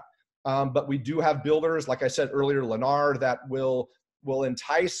force that. But we do have builders, like I said earlier, Lennar, that will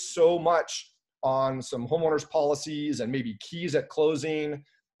entice so much on some homeowners policies and maybe keys at closing,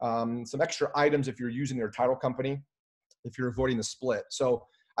 some extra items if you're using their title company, if you're avoiding the split. So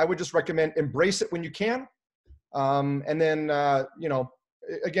I would just recommend embrace it when you can. And then,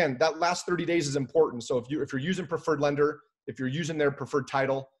 again, that last 30 days is important. So if you're using preferred lender, if you're using their preferred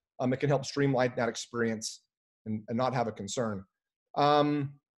title, it can help streamline that experience and not have a concern.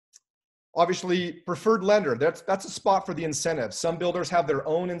 Obviously, preferred lender, that's a spot for the incentive. Some builders have their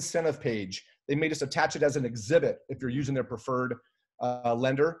own incentive page. They may just attach it as an exhibit if you're using their preferred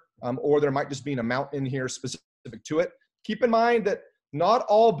lender, or there might just be an amount in here specific to it. Keep in mind that not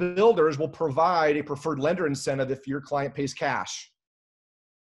all builders will provide a preferred lender incentive if your client pays cash.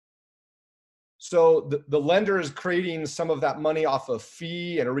 So the lender is creating some of that money off of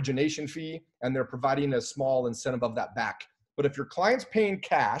fee and origination fee, and they're providing a small incentive of that back. But if your client's paying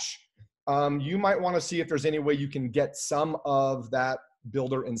cash, you might want to see if there's any way you can get some of that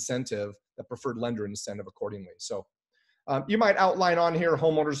builder incentive, the preferred lender incentive accordingly. So you might outline on here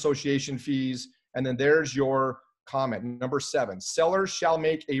homeowners association fees, and then there's your comment. Number 7, sellers shall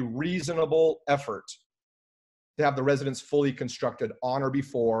make a reasonable effort to have the residence fully constructed on or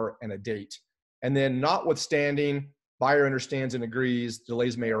before and a date. And then notwithstanding, buyer understands and agrees,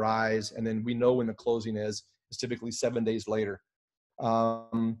 delays may arise, and then we know when the closing is. It's typically 7 days later.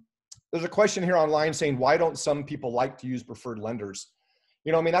 There's a question here online saying, why don't some people like to use preferred lenders?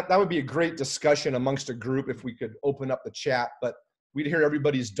 That would be a great discussion amongst a group if we could open up the chat, but we'd hear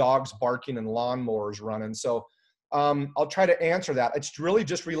everybody's dogs barking and lawnmowers running. So I'll try to answer that. It's really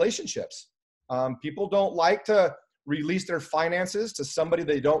just relationships. People don't like to release their finances to somebody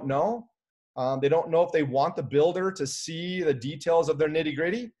they don't know. They don't know if they want the builder to see the details of their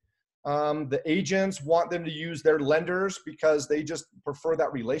nitty-gritty. The agents want them to use their lenders because they just prefer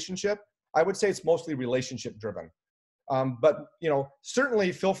that relationship. I would say it's mostly relationship driven. But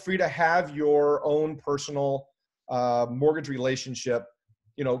certainly feel free to have your own personal mortgage relationship,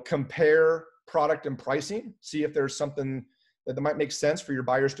 compare product and pricing, see if there's something that might make sense for your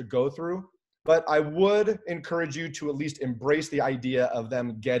buyers to go through. But I would encourage you to at least embrace the idea of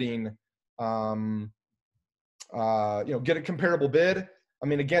them getting, get a comparable bid. I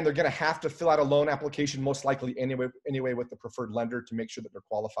mean, again, they're going to have to fill out a loan application most likely anyway with the preferred lender to make sure that they're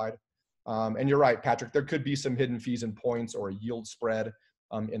qualified. And you're right, Patrick, there could be some hidden fees and points or a yield spread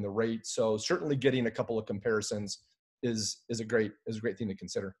in the rate. So certainly getting a couple of comparisons is a great thing to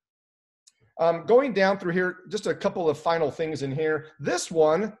consider. Going down through here, just a couple of final things in here. This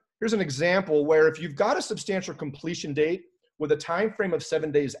one, here's an example where if you've got a substantial completion date with a time frame of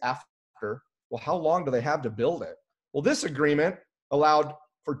 7 days after, well, how long do they have to build it? Well, this agreement allowed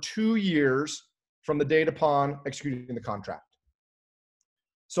for 2 years from the date upon executing the contract.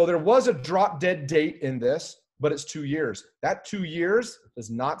 So there was a drop dead date in this, but it's 2 years. That 2 years does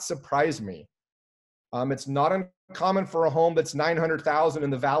not surprise me. It's not uncommon for a home that's 900,000 in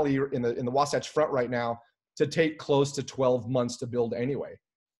the valley, or in the Wasatch Front right now, to take close to 12 months to build anyway.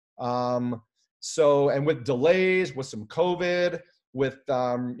 So, and with delays, with some COVID, with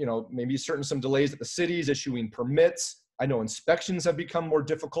maybe some delays at the cities issuing permits. I know inspections have become more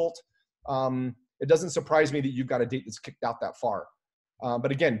difficult. It doesn't surprise me that you've got a date that's kicked out that far.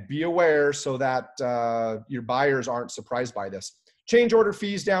 But again, be aware so that your buyers aren't surprised by this. Change order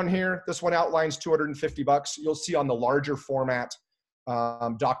fees down here. This one outlines $250. You'll see on the larger format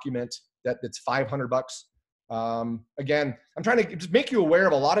document that it's $500. Again, I'm trying to just make you aware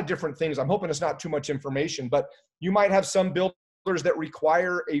of a lot of different things. I'm hoping it's not too much information, but you might have some builders that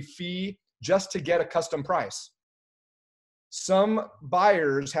require a fee just to get a custom price. Some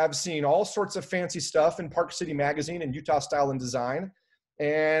buyers have seen all sorts of fancy stuff in Park City Magazine and Utah Style and Design,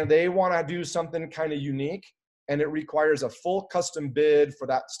 and they want to do something kind of unique, and it requires a full custom bid for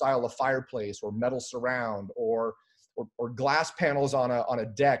that style of fireplace or metal surround or glass panels on a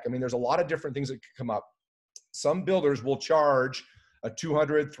deck. I mean, there's a lot of different things that could come up. Some builders will charge a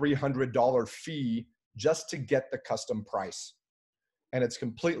 $200, $300 fee just to get the custom price. And it's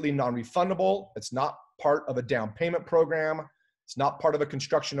completely non-refundable. It's not part of a down payment program. It's not part of a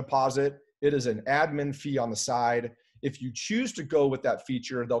construction deposit. It is an admin fee on the side. If you choose to go with that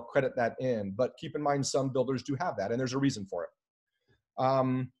feature, they'll credit that in. But keep in mind, some builders do have that, and there's a reason for it.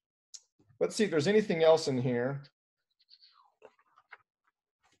 Let's see if there's anything else in here.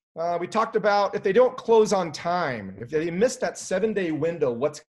 We talked about if they don't close on time, if they miss that 7-day window,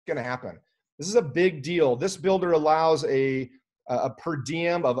 what's going to happen? This is a big deal. This builder allows a per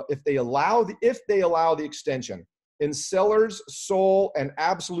diem of if they allow the extension in seller's sole and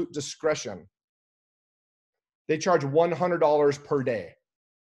absolute discretion, they charge $100 per day.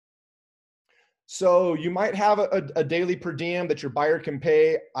 So you might have a daily per diem that your buyer can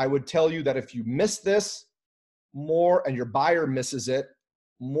pay. I would tell you that if you miss this more and your buyer misses it,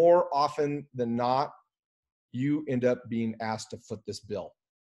 more often than not, you end up being asked to foot this bill.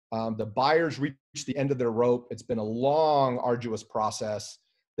 The buyers reach the end of their rope. It's been a long, arduous process.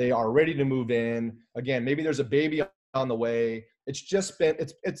 They are ready to move in. Again, maybe there's a baby on the way. It's just been,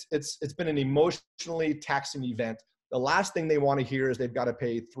 it's been an emotionally taxing event. The last thing they want to hear is they've got to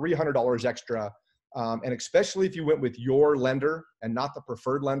pay $300 extra. And especially if you went with your lender and not the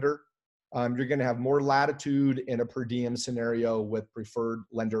preferred lender, you're going to have more latitude in a per diem scenario with preferred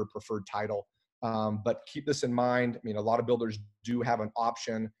lender, preferred title. But keep this in mind. I mean, a lot of builders do have an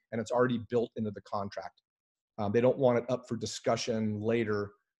option, and it's already built into the contract. They don't want it up for discussion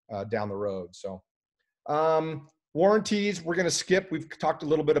later down the road. So warranties, we're going to skip. We've talked a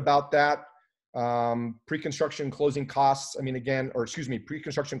little bit about that. Pre-construction closing costs. I mean, again, or excuse me,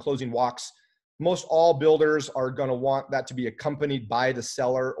 pre-construction closing walks. Most all builders are going to want that to be accompanied by the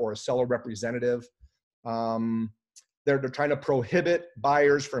seller or a seller representative. They're trying to prohibit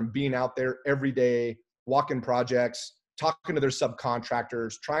buyers from being out there every day, walking projects, talking to their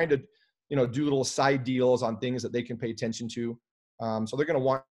subcontractors, trying to, do little side deals on things that they can pay attention to. So they're going to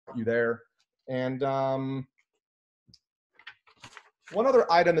want you there. And one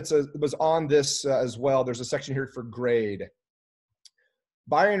other item that was on this as well, there's a section here for grade.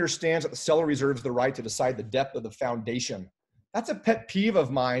 Buyer understands that the seller reserves the right to decide the depth of the foundation. That's a pet peeve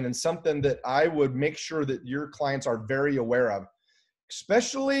of mine and something that I would make sure that your clients are very aware of,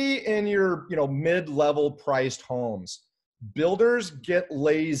 especially in your mid-level priced homes. Builders get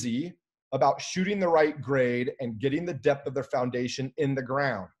lazy about shooting the right grade and getting the depth of their foundation in the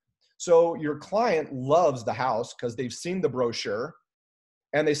ground. So your client loves the house because they've seen the brochure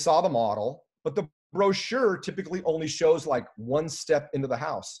and they saw the model, but the brochure typically only shows like one step into the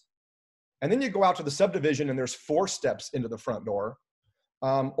house. And then you go out to the subdivision and there's 4 steps into the front door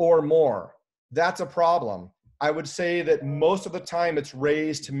or more. That's a problem. I would say that most of the time it's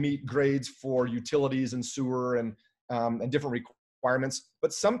raised to meet grades for utilities and sewer and different requirements.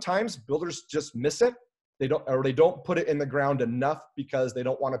 But sometimes builders just miss it. They don't put it in the ground enough because they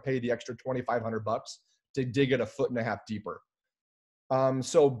don't want to pay the extra $2,500 to dig it 1.5 feet deeper.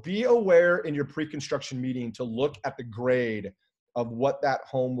 So be aware in your pre-construction meeting to look at the grade of what that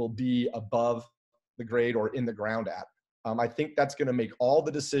home will be above the grade or in the ground at. I think that's going to make all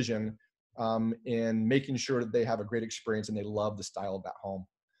the decision in making sure that they have a great experience and they love the style of that home.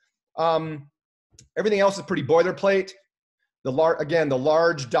 Everything else is pretty boilerplate. The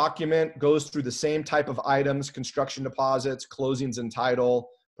large document goes through the same type of items: construction deposits, closings and title,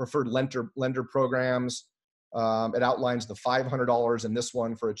 preferred lender programs, It outlines the $500 in this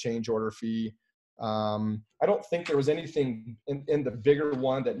one for a change order fee. I don't think there was anything in the bigger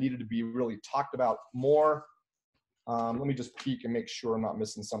one that needed to be really talked about more. Let me just peek and make sure I'm not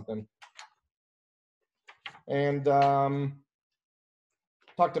missing something. And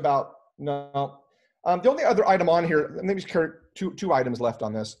talked about, no. The only other item on here, maybe two items left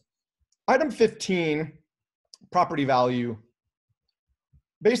on this. Item 15, property value.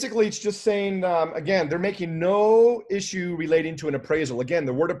 Basically, it's just saying, again, they're making no issue relating to an appraisal. Again,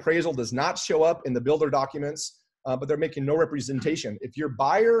 the word appraisal does not show up in the builder documents, but they're making no representation. If your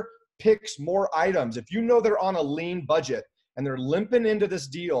buyer picks more items, if you know they're on a lean budget and they're limping into this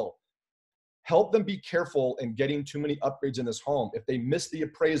deal, help them be careful in getting too many upgrades in this home. If they miss the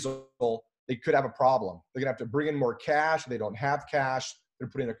appraisal, they could have a problem. They're gonna have to bring in more cash. They don't have cash. They're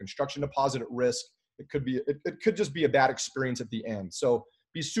putting a construction deposit at risk. It could just be a bad experience at the end. So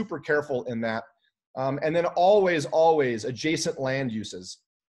be super careful in that. And then always adjacent land uses.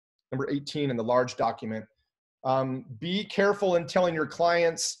 Number 18 in the large document. Be careful in telling your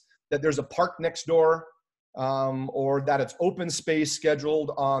clients that there's a park next door, or that it's open space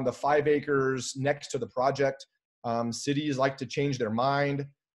scheduled on the 5 acres next to the project. Cities like to change their mind.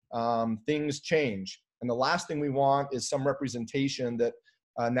 Things change. And the last thing we want is some representation that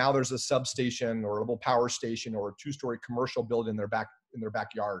now there's a substation or a little power station or a 2-story commercial building in their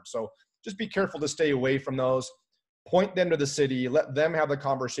backyard. So just be careful to stay away from those. Point them to the city. Let them have the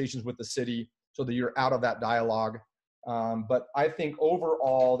conversations with the city so that you're out of that dialogue. But I think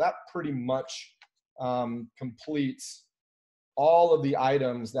overall that pretty much completes all of the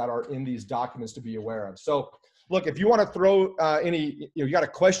items that are in these documents to be aware of. So look, if you want to throw you got a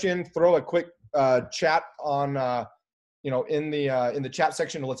question, throw a quick chat on in the chat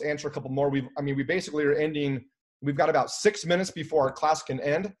section. Let's answer a couple more. We basically are ending. We've got about 6 minutes before our class can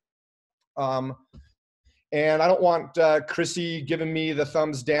end. And I don't want Chrissy giving me the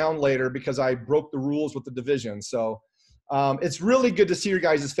thumbs down later because I broke the rules with the division. So it's really good to see your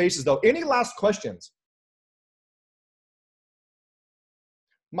guys' faces though. Any last questions?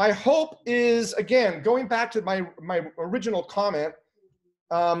 My hope is, again, going back to my original comment,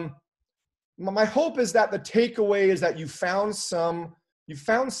 my hope is that the takeaway is that you found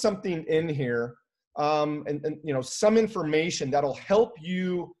something in here, and some information that'll help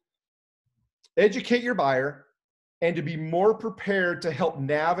you educate your buyer and to be more prepared to help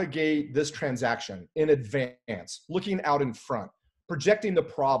navigate this transaction in advance, looking out in front, projecting the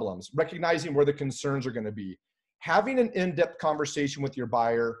problems, recognizing where the concerns are going to be, having an in-depth conversation with your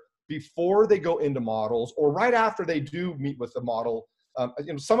buyer before they go into models or right after they do meet with the model.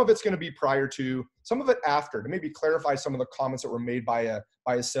 Some of it's going to be prior to, some of it after, to maybe clarify some of the comments that were made by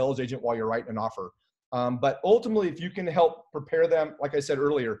a sales agent while you're writing an offer. But ultimately, if you can help prepare them, like I said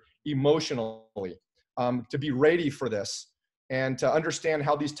earlier, emotionally, to be ready for this and to understand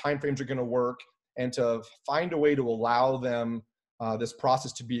how these timeframes are going to work and to find a way to allow them this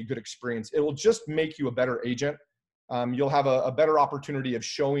process to be a good experience, it will just make you a better agent. You'll have a better opportunity of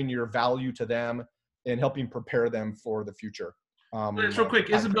showing your value to them and helping prepare them for the future. Real quick,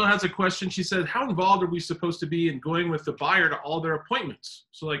 Isabel has a question. She said, how involved are we supposed to be in going with the buyer to all their appointments?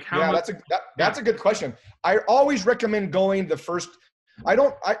 So like how much? That's a good question. I always recommend going the first.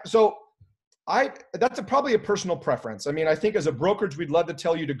 That's probably a personal preference. I mean, I think as a brokerage, we'd love to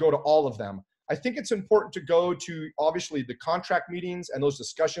tell you to go to all of them. I think it's important to go to obviously the contract meetings and those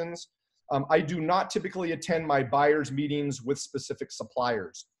discussions. I do not typically attend my buyers meetings with specific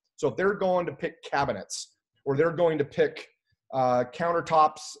suppliers. So if they're going to pick cabinets or they're going to pick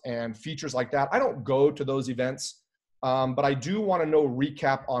countertops and features like that, I don't go to those events, but I do want to know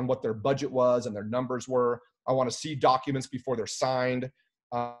recap on what their budget was and their numbers were. I want to see documents before they're signed.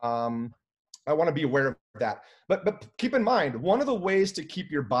 I want to be aware of that. But keep in mind, one of the ways to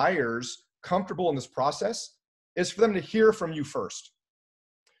keep your buyers comfortable in this process is for them to hear from you first.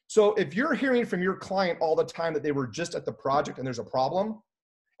 So if you're hearing from your client all the time that they were just at the project and there's a problem,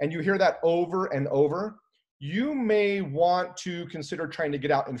 and you hear that over and over, you may want to consider trying to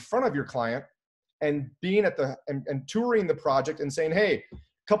get out in front of your client and being at and touring the project and saying, hey,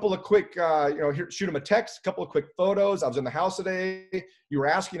 couple of quick, shoot them a text, a couple of quick photos. I was in the house today. You were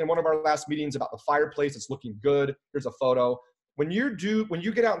asking in one of our last meetings about the fireplace. It's looking good. Here's a photo. When you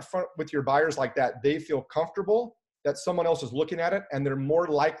get out in front with your buyers like that, they feel comfortable that someone else is looking at it and they're more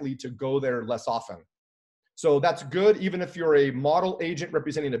likely to go there less often. So that's good. Even if you're a model agent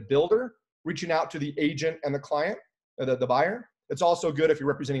representing a builder, reaching out to the agent and the client, the buyer. It's also good if you're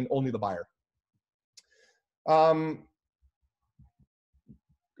representing only the buyer.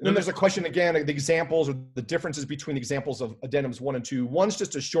 Then there's a question again, the examples or the differences between examples of addendums 1 and 2. One's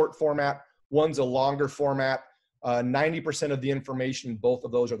just a short format. One's a longer format. 90% of the information, both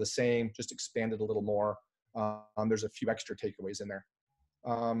of those are the same, just expanded a little more. There's a few extra takeaways in there.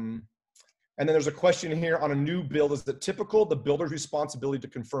 And then there's a question here on a new build. Is it typical the builder's responsibility to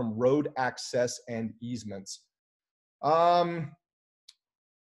confirm road access and easements? That's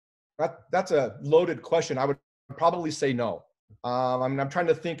a loaded question. I would probably say no. I'm trying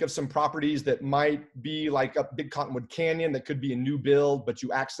to think of some properties that might be like a big Cottonwood Canyon that could be a new build, but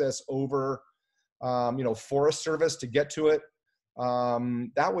you access over, Forest Service to get to it.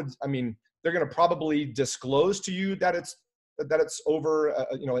 That would, I mean, they're going to probably disclose to you that it's over,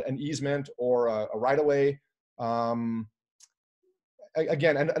 an easement or a right-of-way.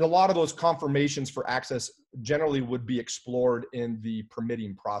 Again, and a lot of those confirmations for access generally would be explored in the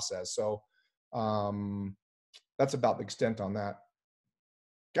permitting process. So that's about the extent on that.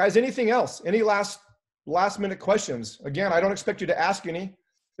 Guys, anything else? Any last minute questions? Again, I don't expect you to ask any.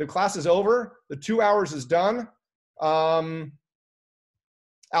 The class is over. The 2 hours is done.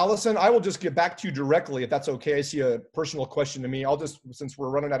 Allison, I will just get back to you directly if that's okay. I see a personal question to me. I'll just, since we're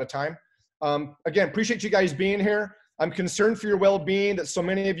running out of time. Again, appreciate you guys being here. I'm concerned for your well-being that so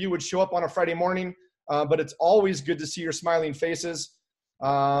many of you would show up on a Friday morning, but it's always good to see your smiling faces.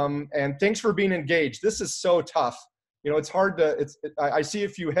 And thanks for being engaged. This is so tough. It's hard to, I see a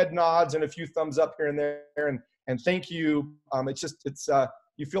few head nods and a few thumbs up here and there, and thank you.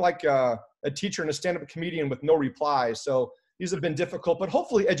 You feel like a teacher and a stand-up comedian with no reply. So these have been difficult, but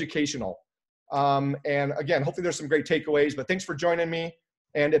hopefully educational. And again, hopefully there's some great takeaways, but thanks for joining me.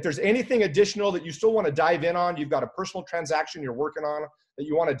 And if there's anything additional that you still want to dive in on, you've got a personal transaction you're working on that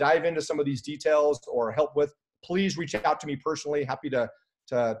you want to dive into some of these details or help with, please reach out to me personally. Happy to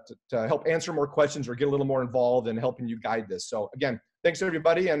help answer more questions or get a little more involved in helping you guide this. So again, thanks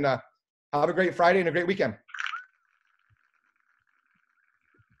everybody, and have a great Friday and a great weekend.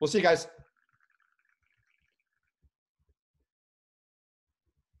 We'll see you guys.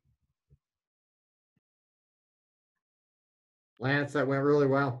 Lance, that went really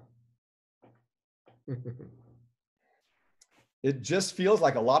well. It just feels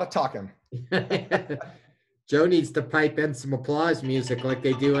like a lot of talking. Joe needs to pipe in some applause music like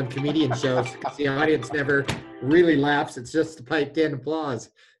they do on comedian shows, because the audience never really laughs. It's just the piped in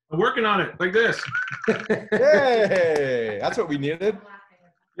applause. I'm working on it like this. Hey, that's what we needed.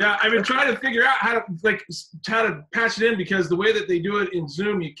 Yeah, I've been trying to figure out how to patch it in, because the way that they do it in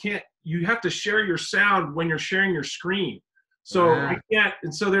Zoom, you have to share your sound when you're sharing your screen. So I can't,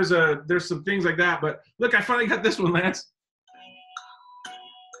 and so there's some things like that. But look, I finally got this one, Lance.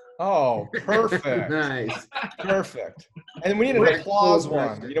 Oh, perfect. Nice. Perfect. And we need an applause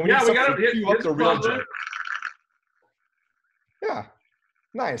one. We got to cue up the real joke. Yeah.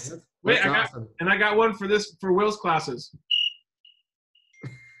 Nice. Wait, I got one for Will's classes.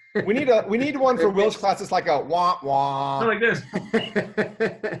 We need one for Will's class. It's like a wah wah. Not like this.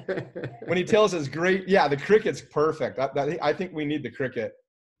 When he tells us great, yeah, the cricket's perfect. I think we need the cricket.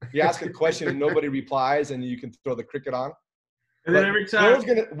 You ask a question and nobody replies, and you can throw the cricket on. And then every time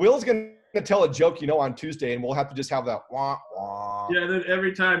Will's gonna tell a joke, on Tuesday, and we'll have to just have that wah wah. Yeah, then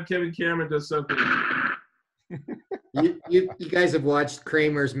every time Kevin Cameron does something. You guys have watched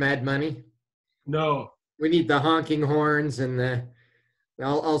Kramer's Mad Money? No. We need the honking horns and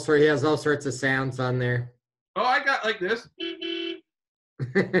he has all sorts of sounds on there. Oh, I got like this.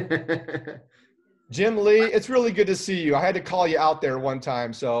 Jim Lee, it's really good to see you. I had to call you out there one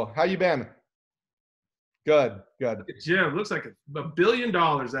time. So how you been? Good. Jim looks like $1 billion,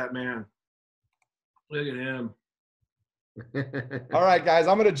 that man. Look at him. All right, guys,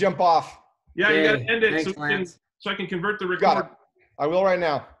 I'm going to jump off. Yeah, you got to end it. Thanks, so I can convert the record. Got it. I will right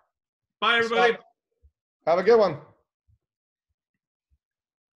now. Bye, everybody. Stop. Have a good one.